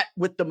in that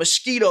with the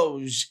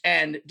mosquitoes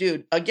and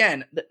dude,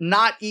 again,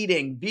 not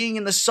eating, being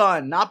in the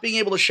sun, not being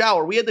able to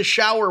shower. We had to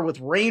shower with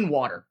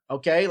rainwater.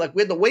 Okay. Like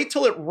we had to wait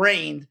till it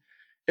rained.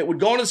 It would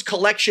go in this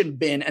collection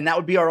bin and that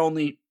would be our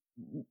only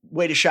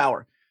way to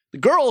shower. The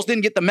girls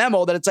didn't get the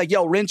memo that it's like,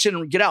 yo, rinse in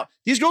and get out.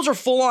 These girls are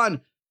full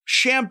on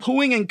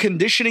shampooing and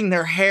conditioning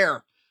their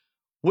hair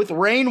with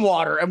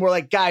rainwater. And we're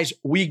like, guys,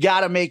 we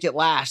got to make it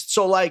last.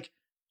 So like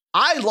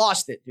I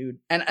lost it, dude.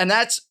 And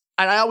that's,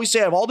 and I always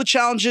say, of all the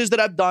challenges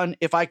that I've done,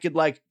 if I could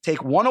like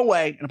take one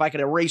away and if I could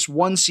erase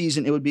one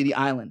season, it would be The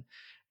Island.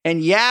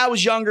 And yeah, I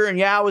was younger and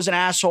yeah, I was an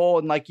asshole.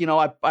 And like, you know,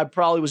 I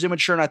probably was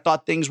immature and I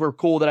thought things were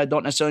cool that I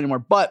don't necessarily anymore.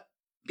 But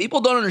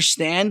people don't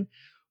understand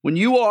when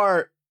you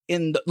are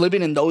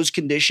living in those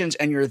conditions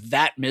and you're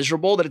that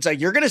miserable that it's like,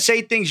 you're going to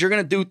say things, you're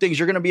going to do things,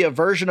 you're going to be a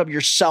version of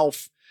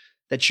yourself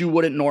that you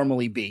wouldn't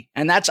normally be.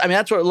 And that's what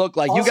it looked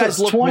like. Also, you guys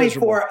look 24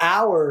 miserable.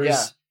 hours.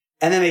 Yeah.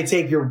 And then they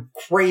take your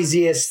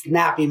craziest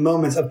snappy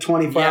moments of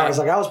 24 hours.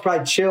 Like I was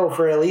probably chill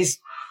for at least,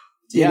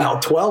 you know,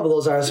 12 of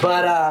those hours.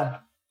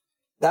 But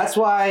that's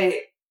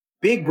why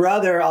Big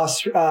Brother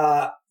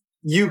UK,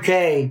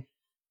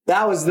 that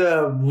was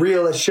the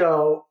realest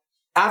show.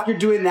 After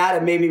doing that,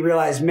 it made me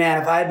realize, man,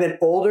 if I had been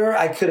older,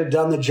 I could have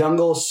done the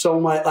jungle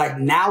so much. Like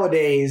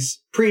nowadays,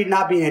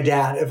 not being a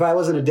dad, if I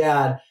wasn't a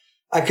dad,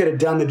 I could have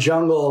done the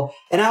jungle.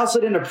 And I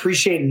also didn't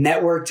appreciate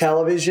network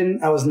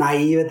television. I was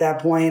naive at that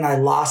point. I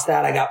lost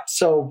that. I got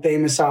so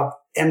famous off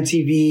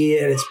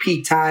MTV at its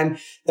peak time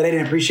that I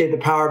didn't appreciate the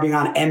power of being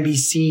on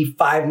NBC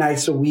 5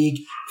 nights a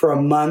week for a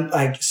month.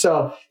 Like,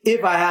 so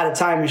if I had a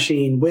time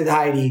machine with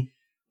Heidi,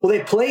 well,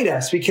 they played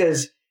us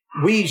because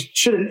we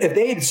shouldn't, if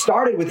they had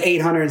started with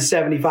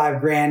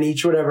 875 grand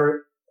each,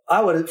 whatever,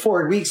 I would have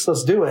 4 weeks.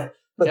 Let's do it.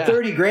 But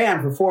 30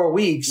 grand for 4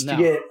 weeks to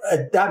get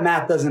that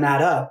math doesn't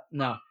add up.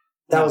 No.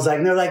 That was like,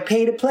 and they're like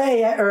pay to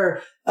play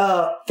or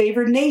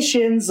favored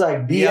nations,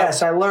 like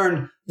BS. Yep. I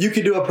learned you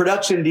could do a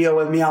production deal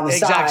with me on the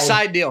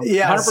side deal.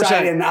 Yeah, 100%.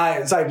 Side, and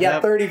it's like,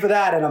 30 for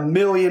that and $1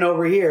 million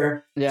over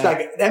here. Yeah. It's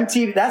like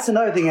MTV. That's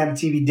another thing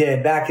MTV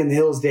did back in the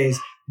Hills days.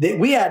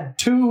 We had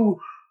 2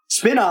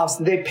 spinoffs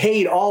that they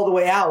paid all the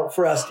way out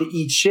for us to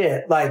eat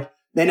shit. Like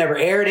they never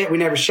aired it. We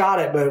never shot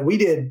it, but we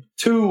did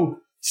 2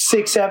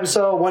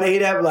 6-episode, 1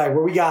 8-episode, like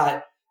where we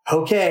got,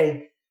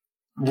 okay,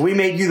 we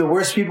made you the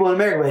worst people in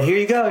America, but here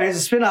you go. Here's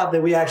a spinoff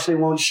that we actually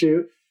won't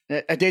shoot.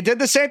 They did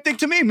the same thing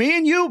to me. Me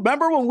and you.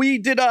 Remember when we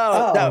did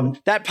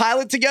that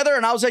pilot together?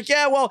 And I was like,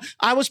 yeah, well,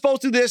 I was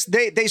supposed to do this.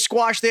 They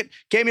squashed it,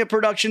 gave me a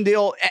production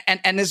deal,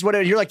 and this is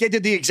what you're like. They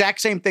did the exact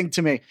same thing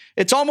to me.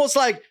 It's almost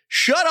like,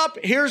 shut up.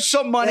 Here's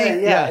some money.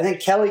 Yeah. And then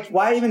Kelly,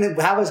 why even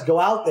have us go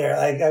out there?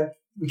 Like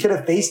we could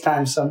have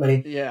FaceTimed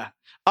somebody. Yeah.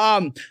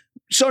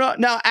 So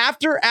now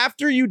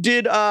after you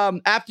did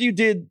I'm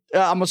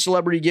a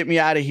Celebrity, Get Me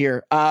Out of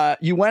Here.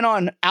 You went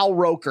on Al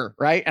Roker,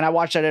 right? And I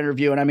watched that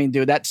interview, and I mean,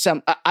 dude, that's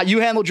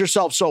you handled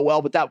yourself so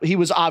well. But that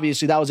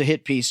was a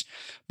hit piece.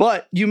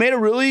 But you made a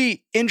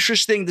really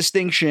interesting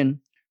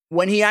distinction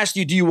when he asked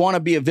you, "Do you want to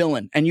be a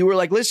villain?" And you were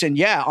like, "Listen,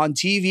 yeah, on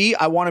TV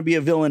I want to be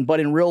a villain, but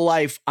in real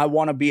life I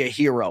want to be a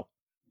hero."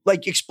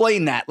 like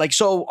explain that. Like,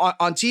 so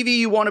on TV,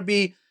 you want to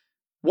be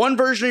one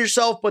version of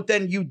yourself, but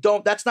then you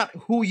don't, that's not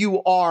who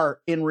you are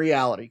in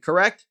reality,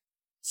 correct?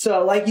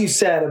 So like you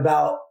said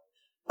about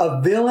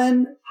a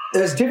villain,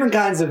 there's different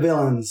kinds of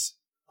villains.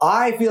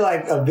 I feel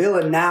like a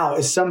villain now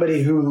is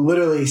somebody who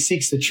literally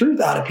seeks the truth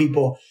out of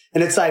people.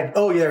 And it's like,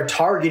 oh, you're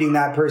targeting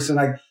that person.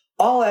 Like,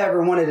 all I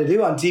ever wanted to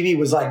do on TV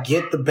was like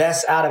get the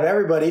best out of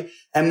everybody.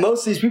 And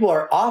most of these people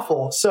are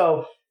awful.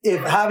 So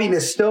if having to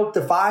stoke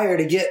the fire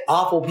to get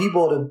awful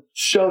people to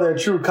show their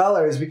true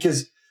colors,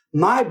 because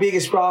my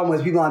biggest problem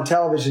with people on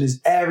television is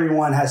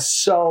everyone has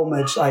so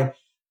much like,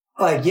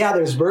 yeah,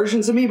 there's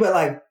versions of me, but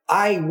like,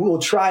 I will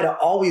try to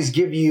always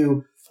give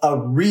you a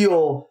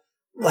real,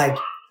 like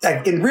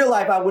in real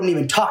life, I wouldn't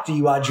even talk to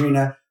you,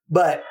 Audrina.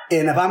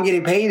 And if I'm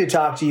getting paid to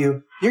talk to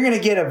you, you're going to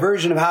get a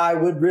version of how I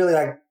would really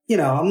like,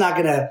 I'm not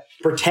going to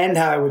pretend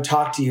how I would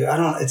talk to you. I'm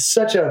not a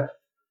psychologist.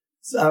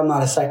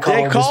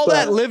 They call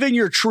that living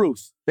your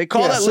truth.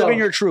 Living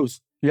your truth.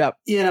 Yep.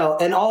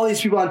 And all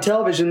these people on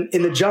television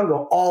in the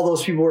jungle, all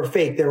those people were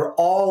fake. They were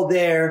all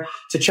there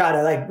to try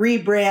to like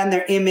rebrand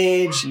their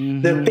image.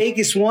 Mm-hmm. The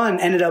fakest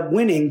one ended up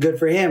winning. Good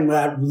for him.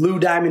 Lou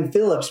Diamond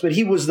Phillips, but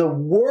he was the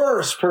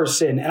worst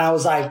person. And I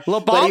was like,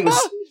 La Bamba?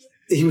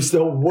 He was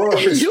the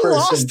worst person. You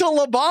lost to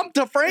La Bamba,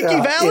 to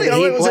Frankie Valli.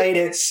 He played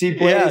it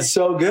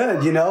so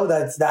good.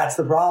 That's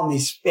the problem.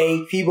 These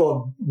fake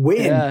people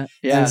win. Yeah.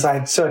 And it's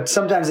like, so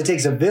sometimes it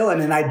takes a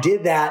villain. And I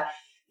did that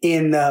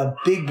in the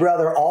Big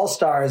Brother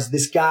All-Stars.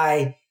 This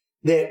guy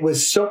that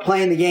was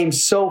playing the game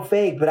so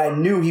fake, but I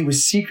knew he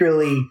was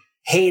secretly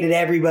hated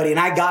everybody. And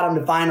I got him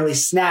to finally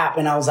snap.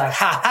 And I was like,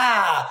 ha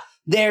ha,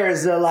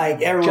 there's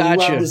everyone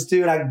loved this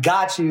dude. I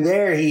got you.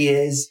 There he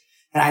is.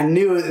 And I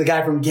knew the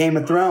guy from Game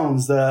of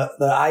Thrones, the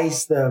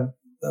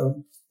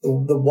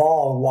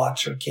wall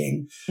watcher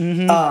king.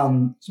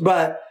 Mm-hmm.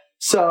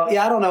 So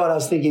I don't know what I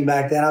was thinking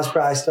back then. I was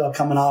probably still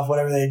coming off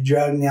whatever they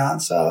drugged me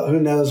on. So who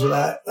knows with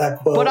that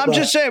quote. But I'm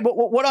just saying,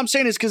 what I'm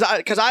saying is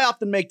because I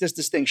often make this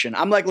distinction.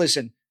 I'm like,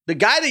 listen, the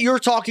guy that you're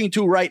talking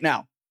to right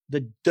now,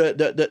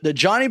 the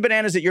Johnny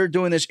Bananas that you're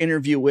doing this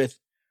interview with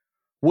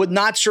would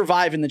not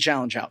survive in the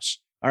challenge house.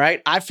 All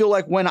right. I feel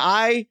like when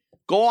I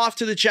go off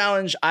to the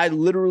challenge,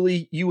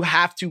 you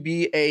have to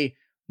be a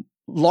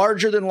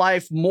larger than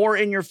life, more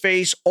in your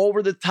face,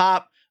 over the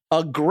top,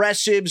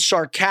 aggressive,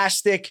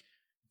 sarcastic,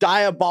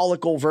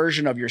 diabolical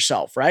version of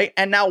yourself, right?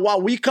 And now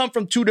while we come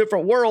from two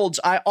different worlds,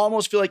 I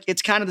almost feel like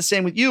it's kind of the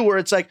same with you, where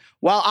it's like,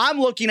 while I'm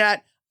looking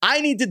at,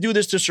 I need to do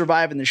this to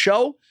survive in the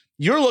show,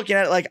 you're looking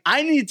at it like,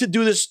 I need to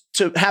do this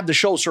to have the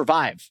show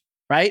survive,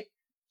 right?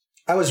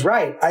 I was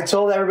right. I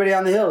told everybody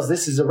on the hills,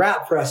 this is a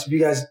wrap for us. If you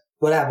guys,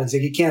 what happens? They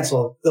get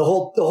canceled. The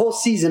whole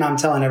season, I'm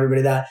telling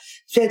everybody that.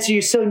 Spencer,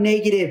 you're so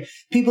negative.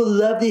 People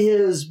love the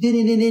hills.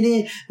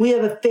 We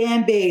have a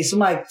fan base. I'm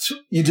like,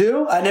 you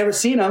do? I've never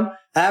seen them.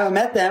 I haven't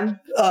met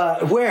them.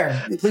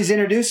 Where? Please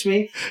introduce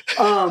me.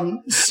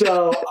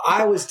 So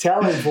I was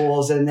telling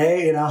fools, and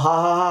they, ha ha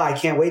ha. I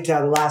can't wait to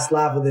have the last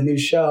laugh of the new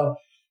show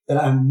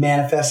that I'm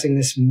manifesting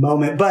this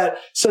moment. But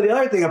so the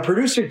other thing, a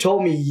producer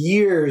told me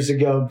years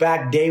ago,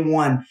 back day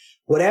one,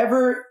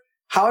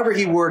 however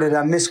he worded,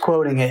 I'm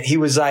misquoting it. He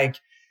was like,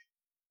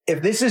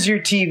 if this is your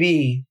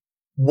TV,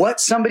 what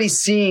somebody's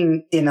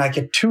seeing in like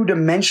a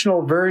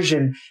 2-dimensional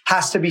version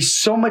has to be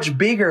so much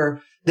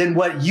bigger than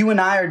what you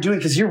and I are doing,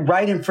 because you're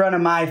right in front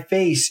of my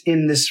face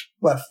in this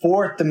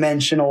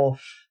 4th-dimensional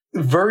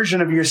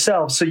version of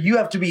yourself. So you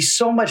have to be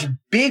so much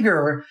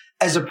bigger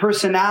as a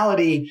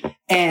personality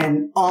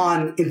and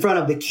in front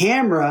of the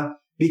camera,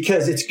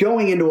 because it's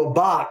going into a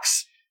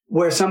box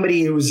where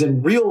somebody who's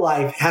in real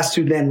life has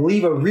to then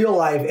leave a real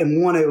life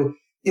and want to,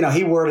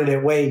 he worded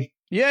it way.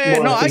 Yeah.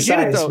 No, I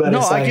get it though.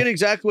 No, I get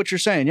exactly what you're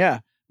saying.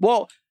 Yeah.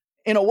 Well,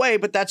 in a way,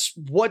 but that's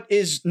what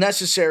is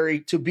necessary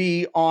to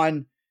be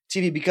on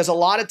TV, because a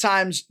lot of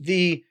times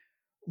the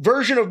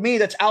version of me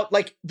that's out,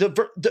 like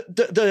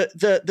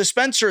the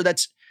Spencer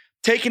that's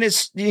taking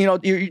his,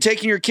 you're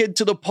taking your kid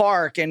to the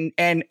park and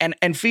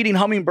feeding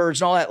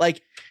hummingbirds and all that.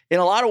 Like, in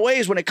a lot of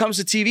ways, when it comes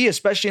to TV,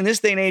 especially in this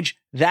day and age,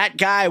 that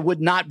guy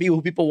would not be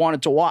who people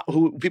wanted to watch,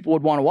 who people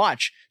would want to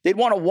watch. They'd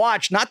want to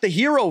watch not the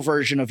hero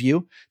version of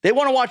you. They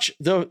want to watch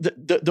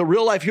the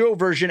real life hero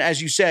version,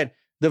 as you said,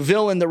 the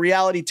villain, the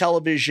reality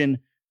television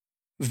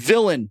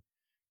villain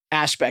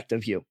aspect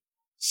of you.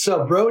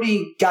 So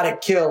Brody got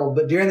it killed,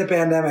 but during the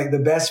pandemic, the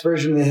best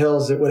version of the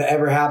hills that would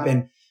ever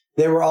happen,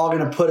 they were all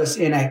going to put us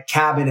in a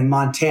cabin in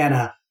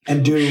Montana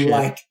and do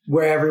like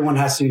where everyone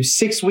has to do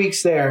 6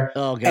 weeks there.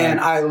 Oh, God. And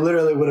I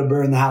literally would have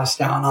burned the house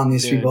down on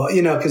these people,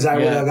 because I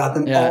would have got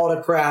them all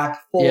to crack,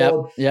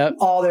 fold,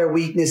 all their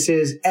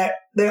weaknesses.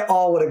 They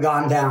all would have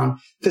gone down.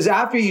 Because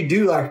after you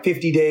do like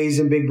 50 days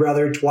in Big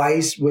Brother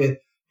twice with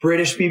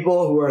British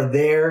people who are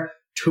there,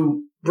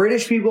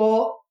 British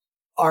people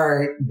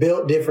are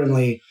built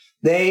differently.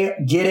 They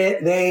get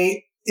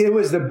it. It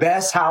was the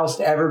best house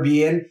to ever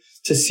be in,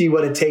 to see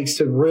what it takes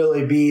to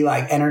really be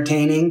like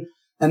entertaining.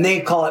 And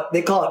they call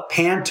it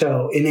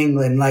panto in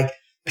England, like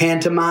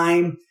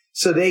pantomime.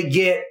 So they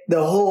get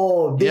the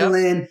whole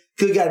villain,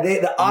 good guy.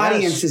 The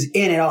audience is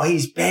in it. Oh,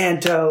 he's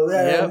panto.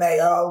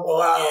 Oh,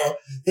 wow.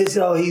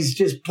 He's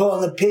just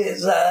pulling the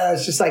pits.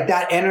 It's just like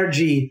that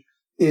energy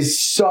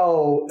is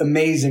so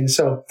amazing.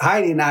 So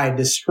Heidi and I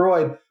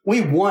destroyed.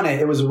 We won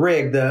it. It was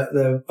rigged.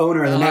 The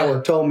owner of the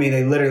network told me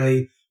they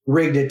literally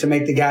rigged it to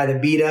make the guy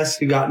that beat us,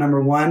 who got number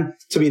one,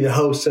 to be the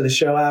host of the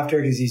show after,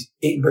 because he's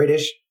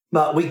British.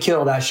 But we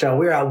killed that show.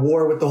 We were at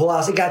war with the whole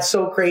house. It got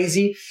so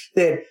crazy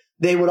that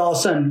they would all of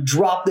a sudden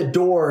drop the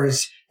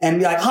doors and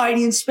be like,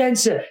 Heidi and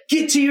Spencer,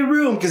 get to your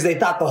room. Because they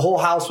thought the whole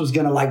house was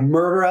going to like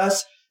murder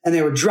us. And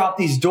they would drop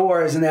these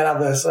doors and they'd have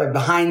this like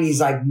behind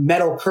these like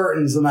metal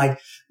curtains and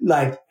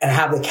and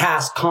have the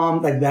cast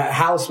calm, like the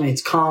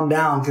housemates calm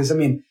down. Cause I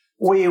mean,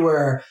 we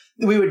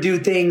would do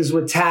things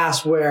with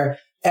tasks where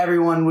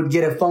everyone would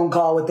get a phone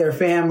call with their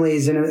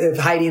families. And if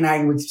Heidi and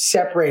I would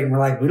separate, and we're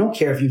like, we don't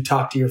care if you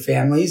talk to your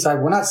families. Like,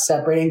 we're not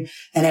separating.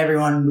 And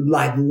everyone would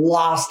like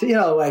lost,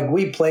 like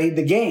we played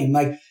the game.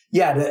 Like,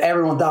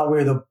 everyone thought we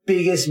were the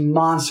biggest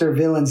monster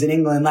villains in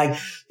England. Like,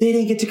 they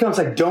didn't get to come. It's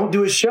like, don't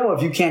do a show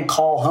if you can't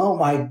call home.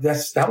 Like,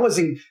 that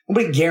wasn't,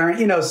 nobody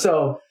guaranteed,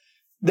 so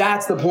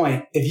that's the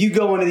point. If you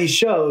go into these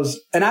shows,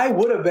 and I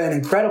would have been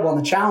incredible on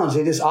the challenge.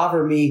 They just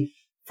offered me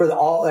for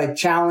the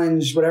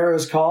challenge, whatever it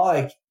was called,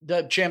 like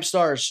the Champ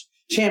Stars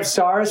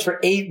for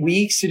 8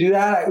 weeks to do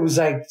that. It was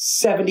like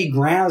 70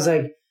 grand. I was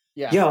like,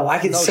 I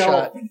could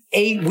sell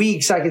 8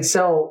 weeks. I could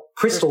sell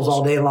crystals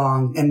all day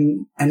long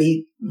and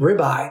eat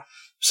ribeye.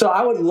 So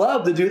I would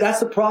love to do. That's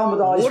the problem with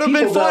all these people.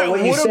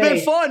 Would have been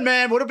fun,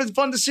 man. Would have been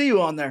fun to see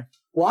you on there.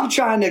 Well, I'm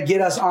trying to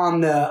get us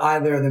on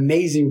either the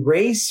Amazing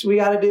Race we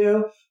got to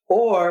do,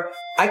 or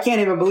I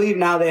can't even believe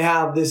now they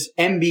have this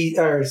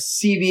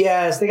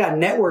CBS. They got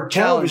network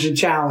television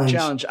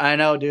challenge. I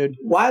know, dude.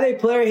 Why are they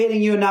player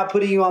hating you and not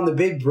putting you on the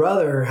Big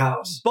Brother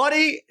house?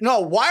 Buddy,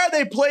 no. Why are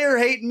they player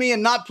hating me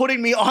and not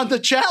putting me on the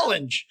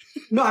challenge?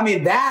 No, I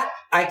mean, that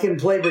I can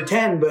play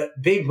pretend, but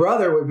Big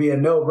Brother would be a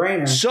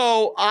no-brainer.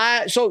 So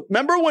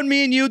remember when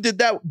me and you did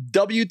that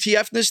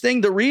WTF-ness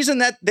thing? The reason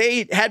that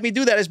they had me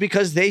do that is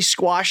because they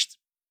squashed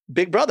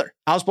Big Brother.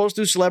 I was supposed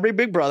to do Celebrity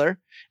Big Brother,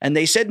 and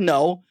they said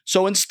no.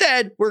 So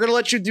instead, we're going to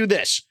let you do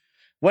this.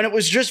 When it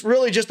was just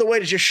really just a way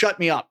to just shut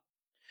me up.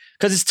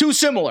 Because it's too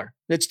similar.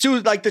 It's too,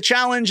 like, the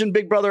challenge and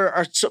Big Brother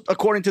are,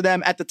 according to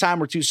them at the time,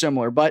 were too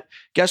similar. But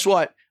guess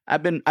what?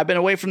 I've been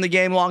away from the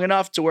game long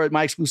enough to where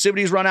my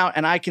exclusivities run out,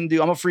 and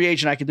I'm a free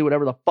agent. I can do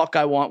whatever the fuck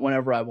I want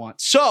whenever I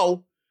want.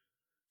 So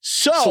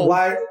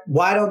why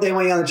don't they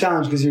want you on the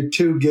challenge? Because you're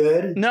too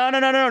good? No.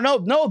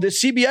 The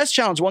CBS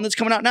challenge, one that's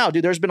coming out now,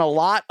 dude. There's been a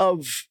lot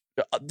of,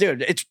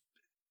 it's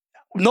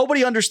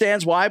nobody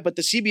understands why, but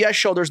the CBS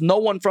show, there's no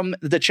one from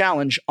the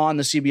challenge on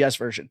the CBS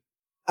version.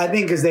 I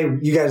think because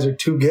you guys are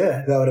too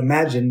good. I would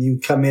imagine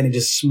you come in and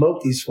just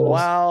smoke these fools.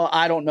 Well,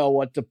 I don't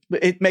know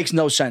it makes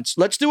no sense.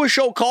 Let's do a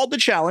show called The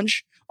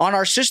Challenge on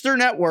our sister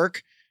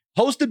network,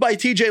 hosted by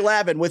TJ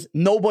Lavin, with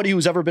nobody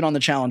who's ever been on The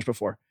Challenge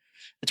before.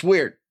 It's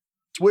weird.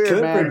 It's weird,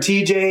 good man. For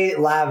TJ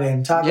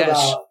Lavin.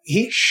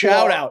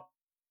 Shout out.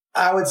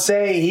 I would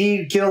say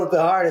he killed it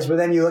the hardest, but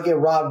then you look at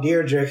Rob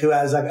Dyrdek, who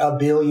has like $1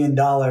 billion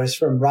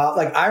from Rob.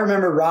 Like, I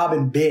remember Rob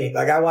and Big.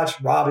 Like, I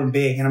watched Rob and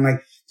Big, and I'm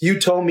like, you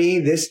told me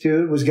this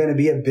dude was going to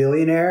be a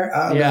billionaire.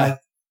 Like,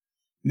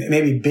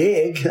 maybe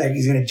big, like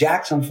he's going to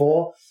jack some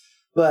fool,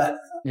 but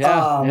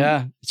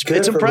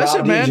it's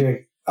impressive, man.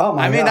 Dyrdek. Oh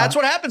my God. That's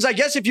what happens. I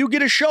guess if you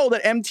get a show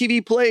that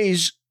MTV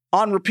plays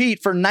on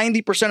repeat for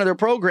 90% of their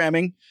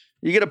programming,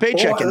 you get a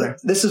paycheck in there.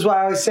 This is why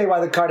I always say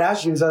why the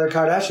Kardashians are the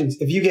Kardashians.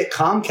 If you get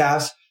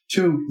Comcast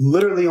to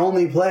literally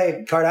only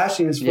play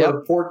Kardashians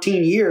for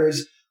 14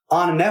 years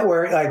on a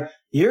network, like,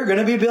 you're going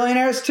to be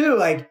billionaires too.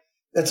 Like,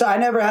 I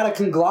never had a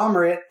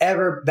conglomerate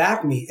ever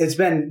back me. It's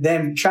been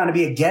them trying to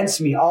be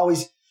against me.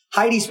 Always.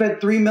 Heidi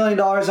spent $3 million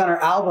on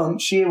her album.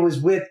 She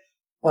was with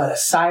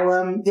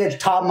Asylum. Yeah,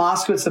 Todd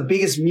Moskowitz, the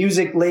biggest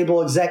music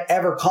label exec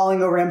ever,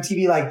 calling over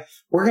MTV. Like,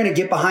 we're going to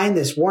get behind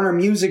this Warner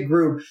Music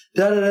Group.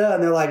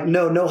 And they're like,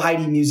 no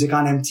Heidi music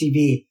on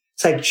MTV.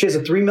 It's like, she has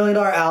a $3 million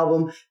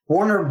album.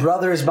 Warner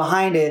Brothers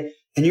behind it.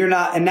 And you're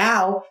not. And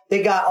now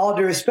they got, all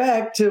due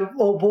respect to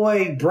old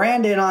boy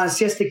Brandon on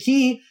Siesta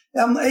Key.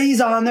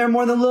 He's on there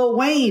more than Lil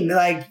Wayne,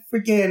 like,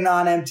 freaking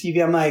on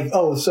MTV. I'm like,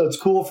 oh, so it's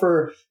cool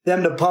for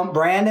them to pump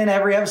Brandon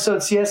every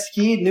episode. Siesta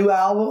Key, new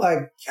album.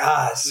 Like,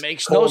 gosh,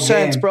 makes no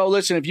sense, bro.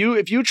 Listen, if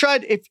you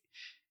tried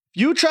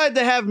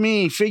to have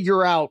me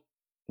figure out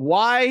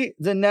why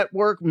the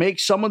network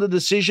makes some of the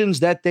decisions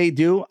that they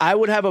do, I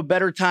would have a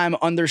better time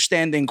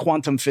understanding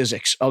quantum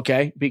physics.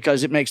 Okay,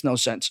 because it makes no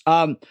sense.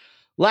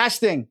 Last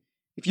thing,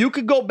 if you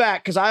could go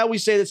back, because I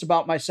always say this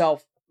about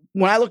myself.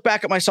 When I look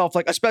back at myself,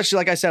 like, especially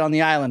like I said on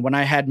the island, when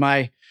I had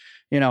my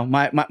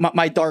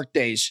dark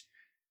days,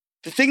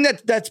 the thing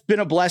that's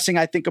been a blessing,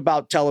 I think,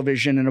 about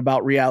television and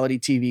about reality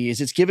TV is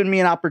it's given me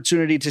an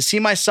opportunity to see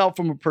myself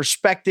from a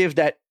perspective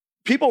that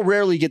people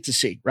rarely get to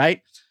see,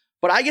 right?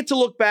 But I get to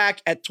look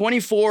back at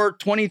 24,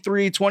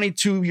 23,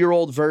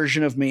 22-year-old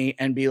version of me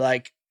and be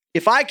like,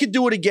 if I could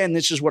do it again,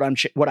 this is what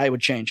I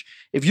would change.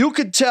 If you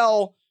could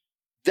tell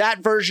that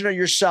version of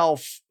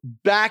yourself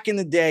back in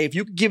the day, if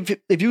you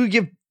could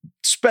give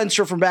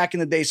Spencer from back in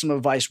the day some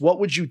advice, what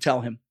would you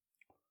tell him?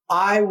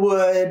 I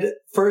would,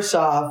 first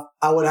off,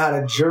 I would have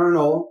had a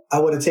journal. I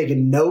would have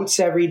taken notes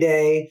every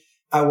day.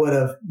 I would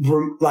have,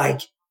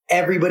 like,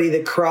 everybody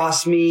that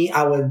crossed me,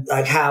 I would,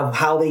 like, have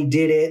how they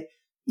did it.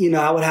 You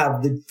know, I would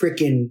have the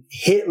freaking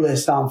hit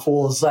list on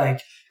fools, like,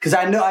 because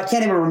I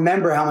can't even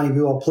remember how many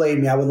people played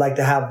me. I would like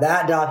to have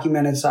that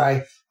documented,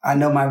 so I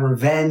know my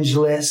revenge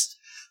list.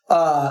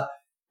 And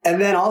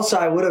then also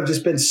I would have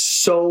just been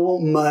so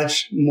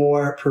much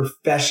more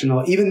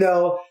professional, even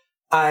though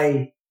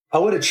I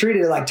would have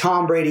treated it like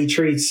Tom Brady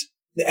treats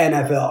the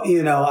NFL.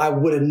 You know, I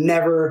would have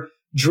never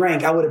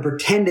drank. I would have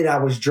pretended I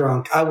was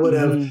drunk. I would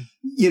have,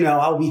 you know,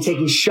 I would be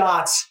taking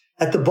shots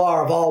at the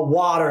bar of all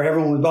water.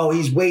 Everyone would, oh,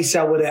 he's wasted.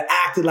 I would have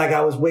acted like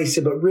I was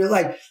wasted, but really,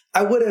 like,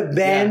 I would have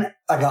been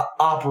like an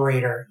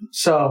operator.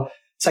 So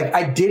it's like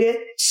I did it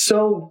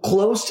so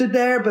close to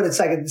there, but it's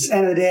like at the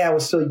end of the day, I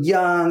was still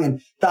young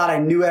and thought I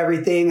knew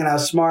everything and I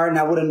was smart, and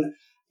I wouldn't,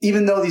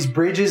 even though these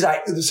bridges,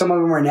 some of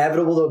them were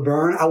inevitable to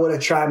burn, I would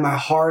have tried my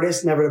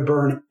hardest never to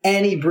burn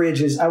any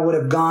bridges. I would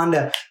have gone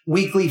to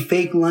weekly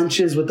fake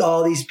lunches with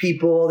all these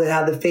people that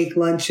had the fake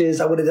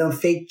lunches. I would have done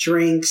fake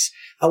drinks.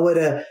 I would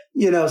have,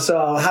 you know, so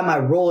I had my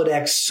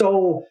Rolodex.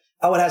 So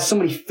I would have so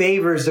many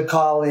favors to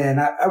call in.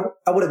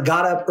 I would have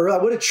got up early.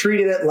 I would have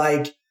treated it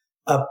like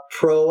a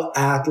pro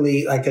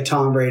athlete, like a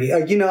Tom Brady.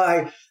 You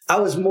know, I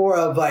was more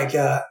of like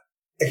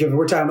if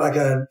we're talking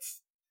about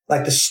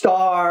like the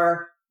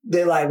star.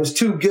 They like was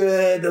too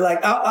good.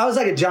 Like I was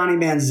like a Johnny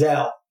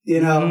Manziel, you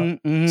know?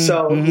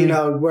 You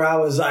know, where I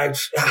was like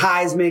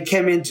Heisman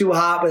came in too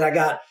hot, but I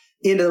got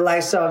into the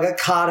lifestyle, got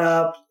caught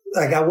up.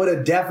 Like I would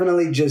have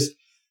definitely just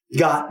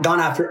gone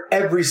after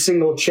every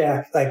single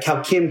check, like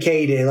how Kim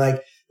K did.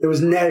 Like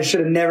there should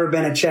have never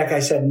been a check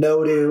I said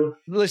no to.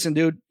 Listen,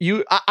 dude,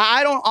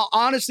 I don't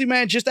honestly,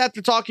 man, just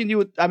after talking to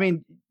you, I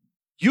mean,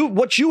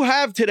 what you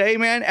have today,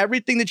 man,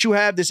 everything that you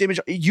have, this image,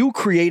 you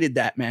created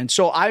that, man.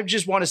 So I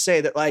just want to say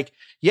that, like,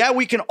 yeah,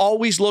 we can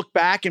always look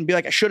back and be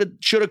like, I should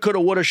have, coulda,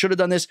 woulda, should have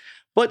done this.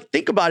 But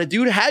think about it,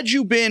 dude. Had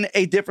you been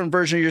a different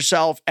version of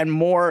yourself and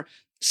more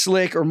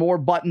slick or more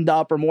buttoned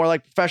up or more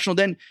like professional,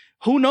 then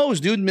who knows,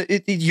 dude,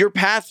 your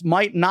path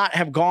might not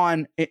have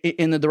gone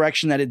in the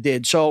direction that it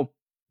did. So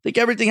I think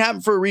everything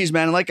happened for a reason,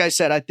 man. And like I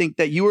said, I think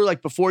that you were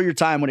like before your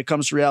time when it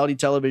comes to reality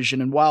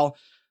television. And while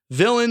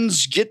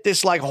villains get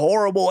this like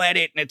horrible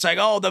edit and it's like,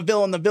 oh, the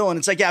villain.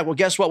 It's like, yeah, well,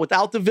 guess what?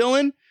 Without the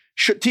villain,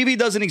 TV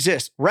doesn't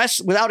exist.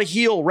 Without a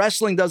heel,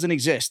 wrestling doesn't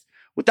exist.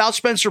 Without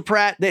Spencer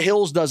Pratt, The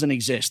Hills doesn't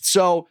exist.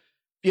 So,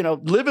 you know,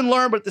 live and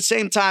learn. But at the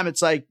same time,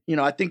 it's like, you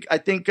know, I think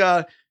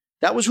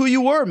that was who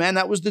you were, man.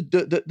 That was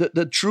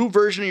the true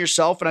version of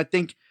yourself. And I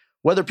think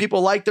whether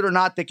people liked it or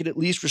not, they could at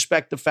least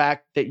respect the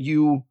fact that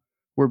you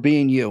were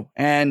being you.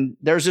 And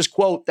there's this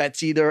quote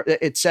that's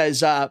it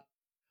says,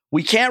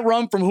 we can't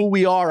run from who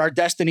we are. Our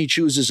destiny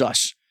chooses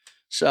us.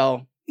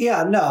 So.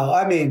 Yeah, no,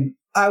 I mean,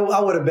 I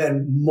would have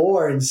been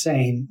more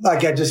insane.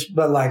 Like I think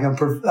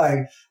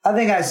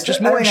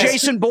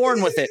Jason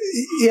Bourne with it.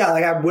 Yeah.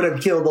 Like I would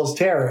have killed those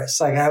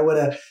terrorists. Like I would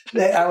have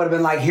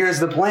been like, here's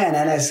the plan.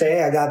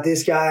 NSA, I got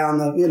this guy on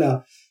the, you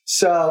know,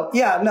 so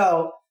yeah,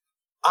 no,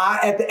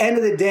 at the end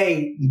of the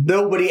day,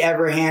 nobody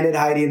ever handed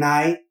Heidi and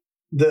I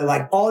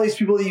like all these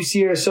people that you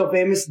see are so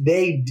famous.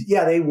 They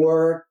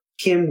were,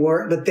 Kim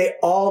worked, but they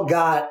all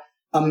got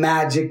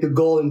the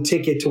golden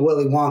ticket to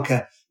Willy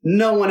Wonka.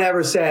 No one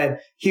ever said,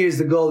 here's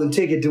the golden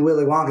ticket to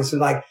Willy Wonka. So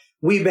like,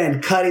 we've been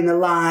cutting the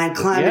line,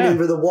 climbing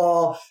over the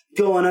wall,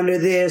 going under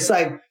this.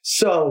 Like,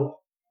 so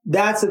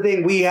that's the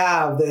thing we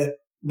have that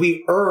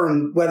we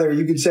earn, whether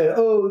you can say,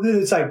 oh,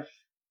 it's like a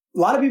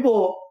lot of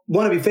people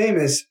want to be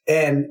famous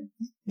and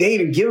they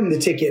even give them the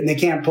ticket and they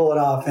can't pull it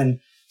off. And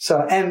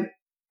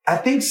I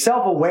think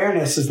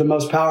self-awareness is the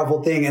most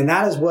powerful thing. And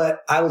that is what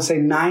I would say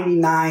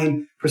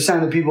 99%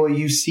 of the people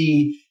you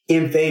see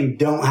in fame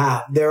don't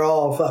have. They're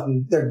all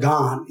they're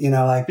gone, you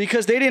know, like.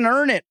 Because they didn't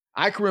earn it.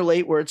 I can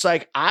relate where it's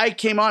like, I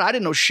came on, I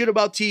didn't know shit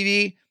about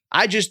TV.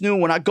 I just knew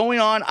when I going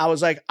on, I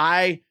was like,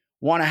 I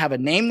want to have a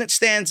name that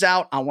stands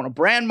out. I want to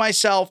brand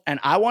myself. And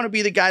I want to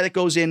be the guy that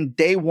goes in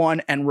day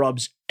one and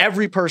rubs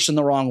every person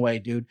the wrong way,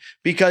 dude.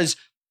 Because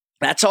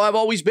that's how I've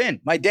always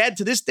been. My dad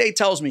to this day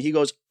tells me, he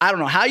goes, I don't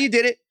know how you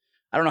did it.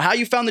 I don't know how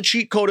you found the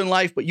cheat code in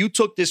life, but you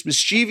took this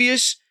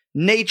mischievous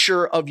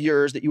nature of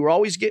yours that you were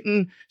always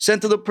getting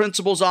sent to the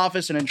principal's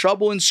office and in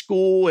trouble in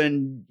school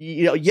and,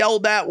 you know,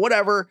 yelled at,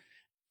 whatever.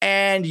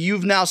 And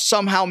you've now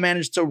somehow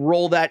managed to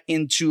roll that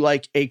into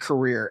like a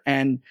career.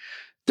 And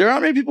there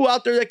aren't many people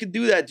out there that could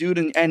do that, dude.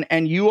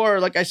 And you are,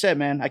 like I said,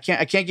 man, I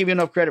can't give you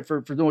enough credit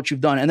for doing what you've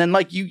done. And then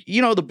like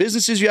you know, the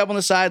businesses you have on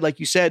the side, like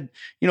you said,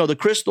 you know, the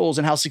crystals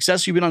and how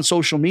successful you've been on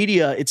social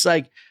media. It's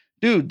like,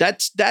 dude,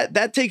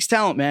 that takes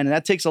talent, man. And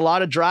that takes a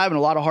lot of drive and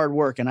a lot of hard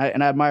work. And I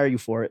admire you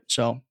for it.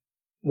 So.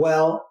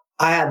 Well,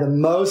 I had the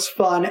most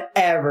fun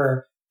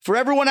ever. For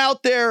everyone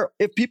out there,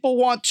 if people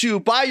want to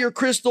buy your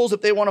crystals,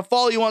 if they want to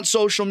follow you on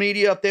social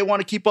media, if they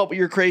want to keep up with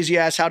your crazy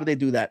ass, how do they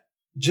do that?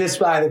 just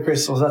buy the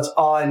crystals. That's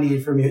all I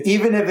need from you.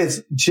 Even if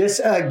it's just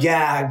a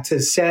gag to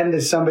send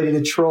to somebody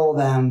to troll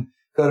them,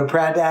 go to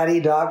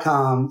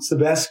prattdaddy.com. It's the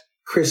best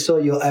crystal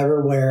you'll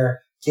ever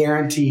wear,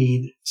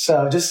 guaranteed.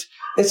 So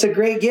it's a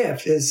great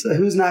gift.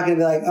 Who's not going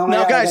to be like, oh my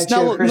God, guys, I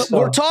got you a crystal.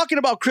 we're talking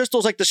about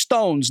crystals like the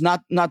stones,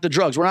 not the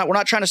drugs. We're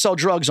not trying to sell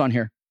drugs on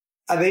here.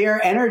 They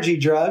are energy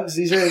drugs.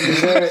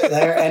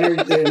 They're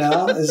energy,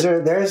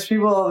 there's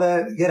people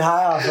that get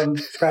high off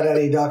of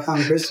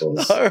prattdaddy.com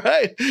crystals. All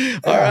right.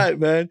 All right,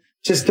 man.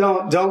 Just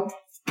don't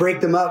break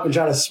them up and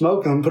try to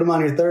smoke them. Put them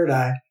on your third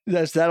eye.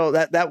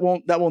 That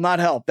will not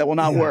help. That will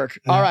not work.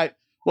 Yeah. All right.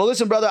 Well,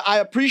 listen, brother, I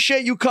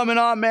appreciate you coming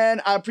on,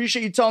 man. I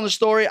appreciate you telling the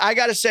story. I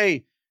got to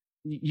say,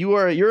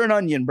 you're an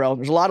onion, bro.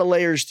 There's a lot of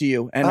layers to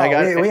you. And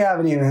we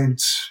haven't even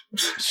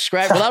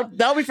scratched. Well,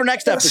 that'll be for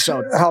next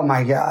episode. Oh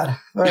my God.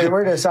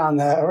 We're just on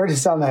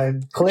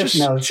the cliff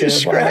notes.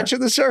 Just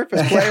scratching the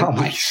surface, player. Oh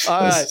my God.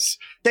 All right.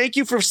 Thank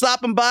you for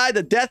stopping by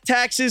the Death,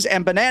 Taxes,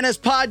 and Bananas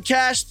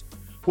podcast,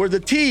 where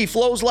the tea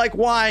flows like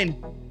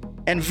wine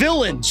and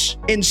villains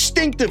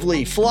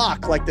instinctively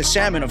flock like the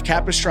salmon of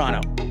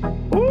Capistrano.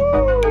 Woo!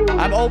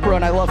 I'm Oprah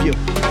and I love you.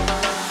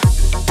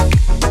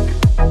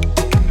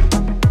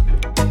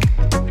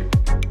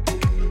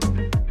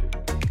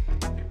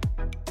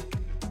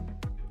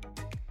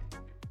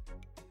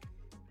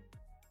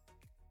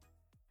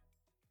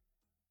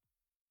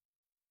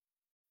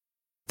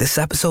 This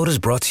episode is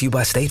brought to you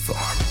by State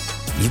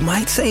Farm. You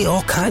might say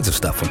all kinds of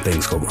stuff when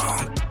things go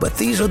wrong, but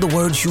these are the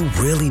words you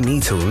really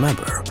need to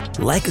remember.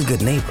 Like a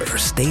good neighbor,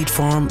 State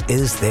Farm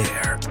is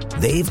there.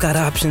 They've got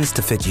options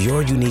to fit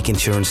your unique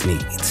insurance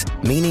needs,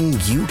 meaning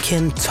you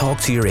can talk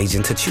to your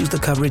agent to choose the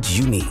coverage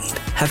you need,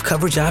 have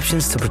coverage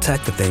options to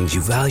protect the things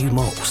you value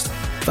most,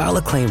 file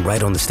a claim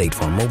right on the State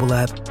Farm mobile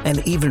app,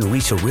 and even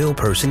reach a real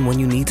person when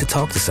you need to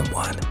talk to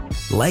someone.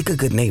 Like a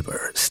good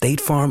neighbor,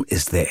 State Farm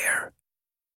is there.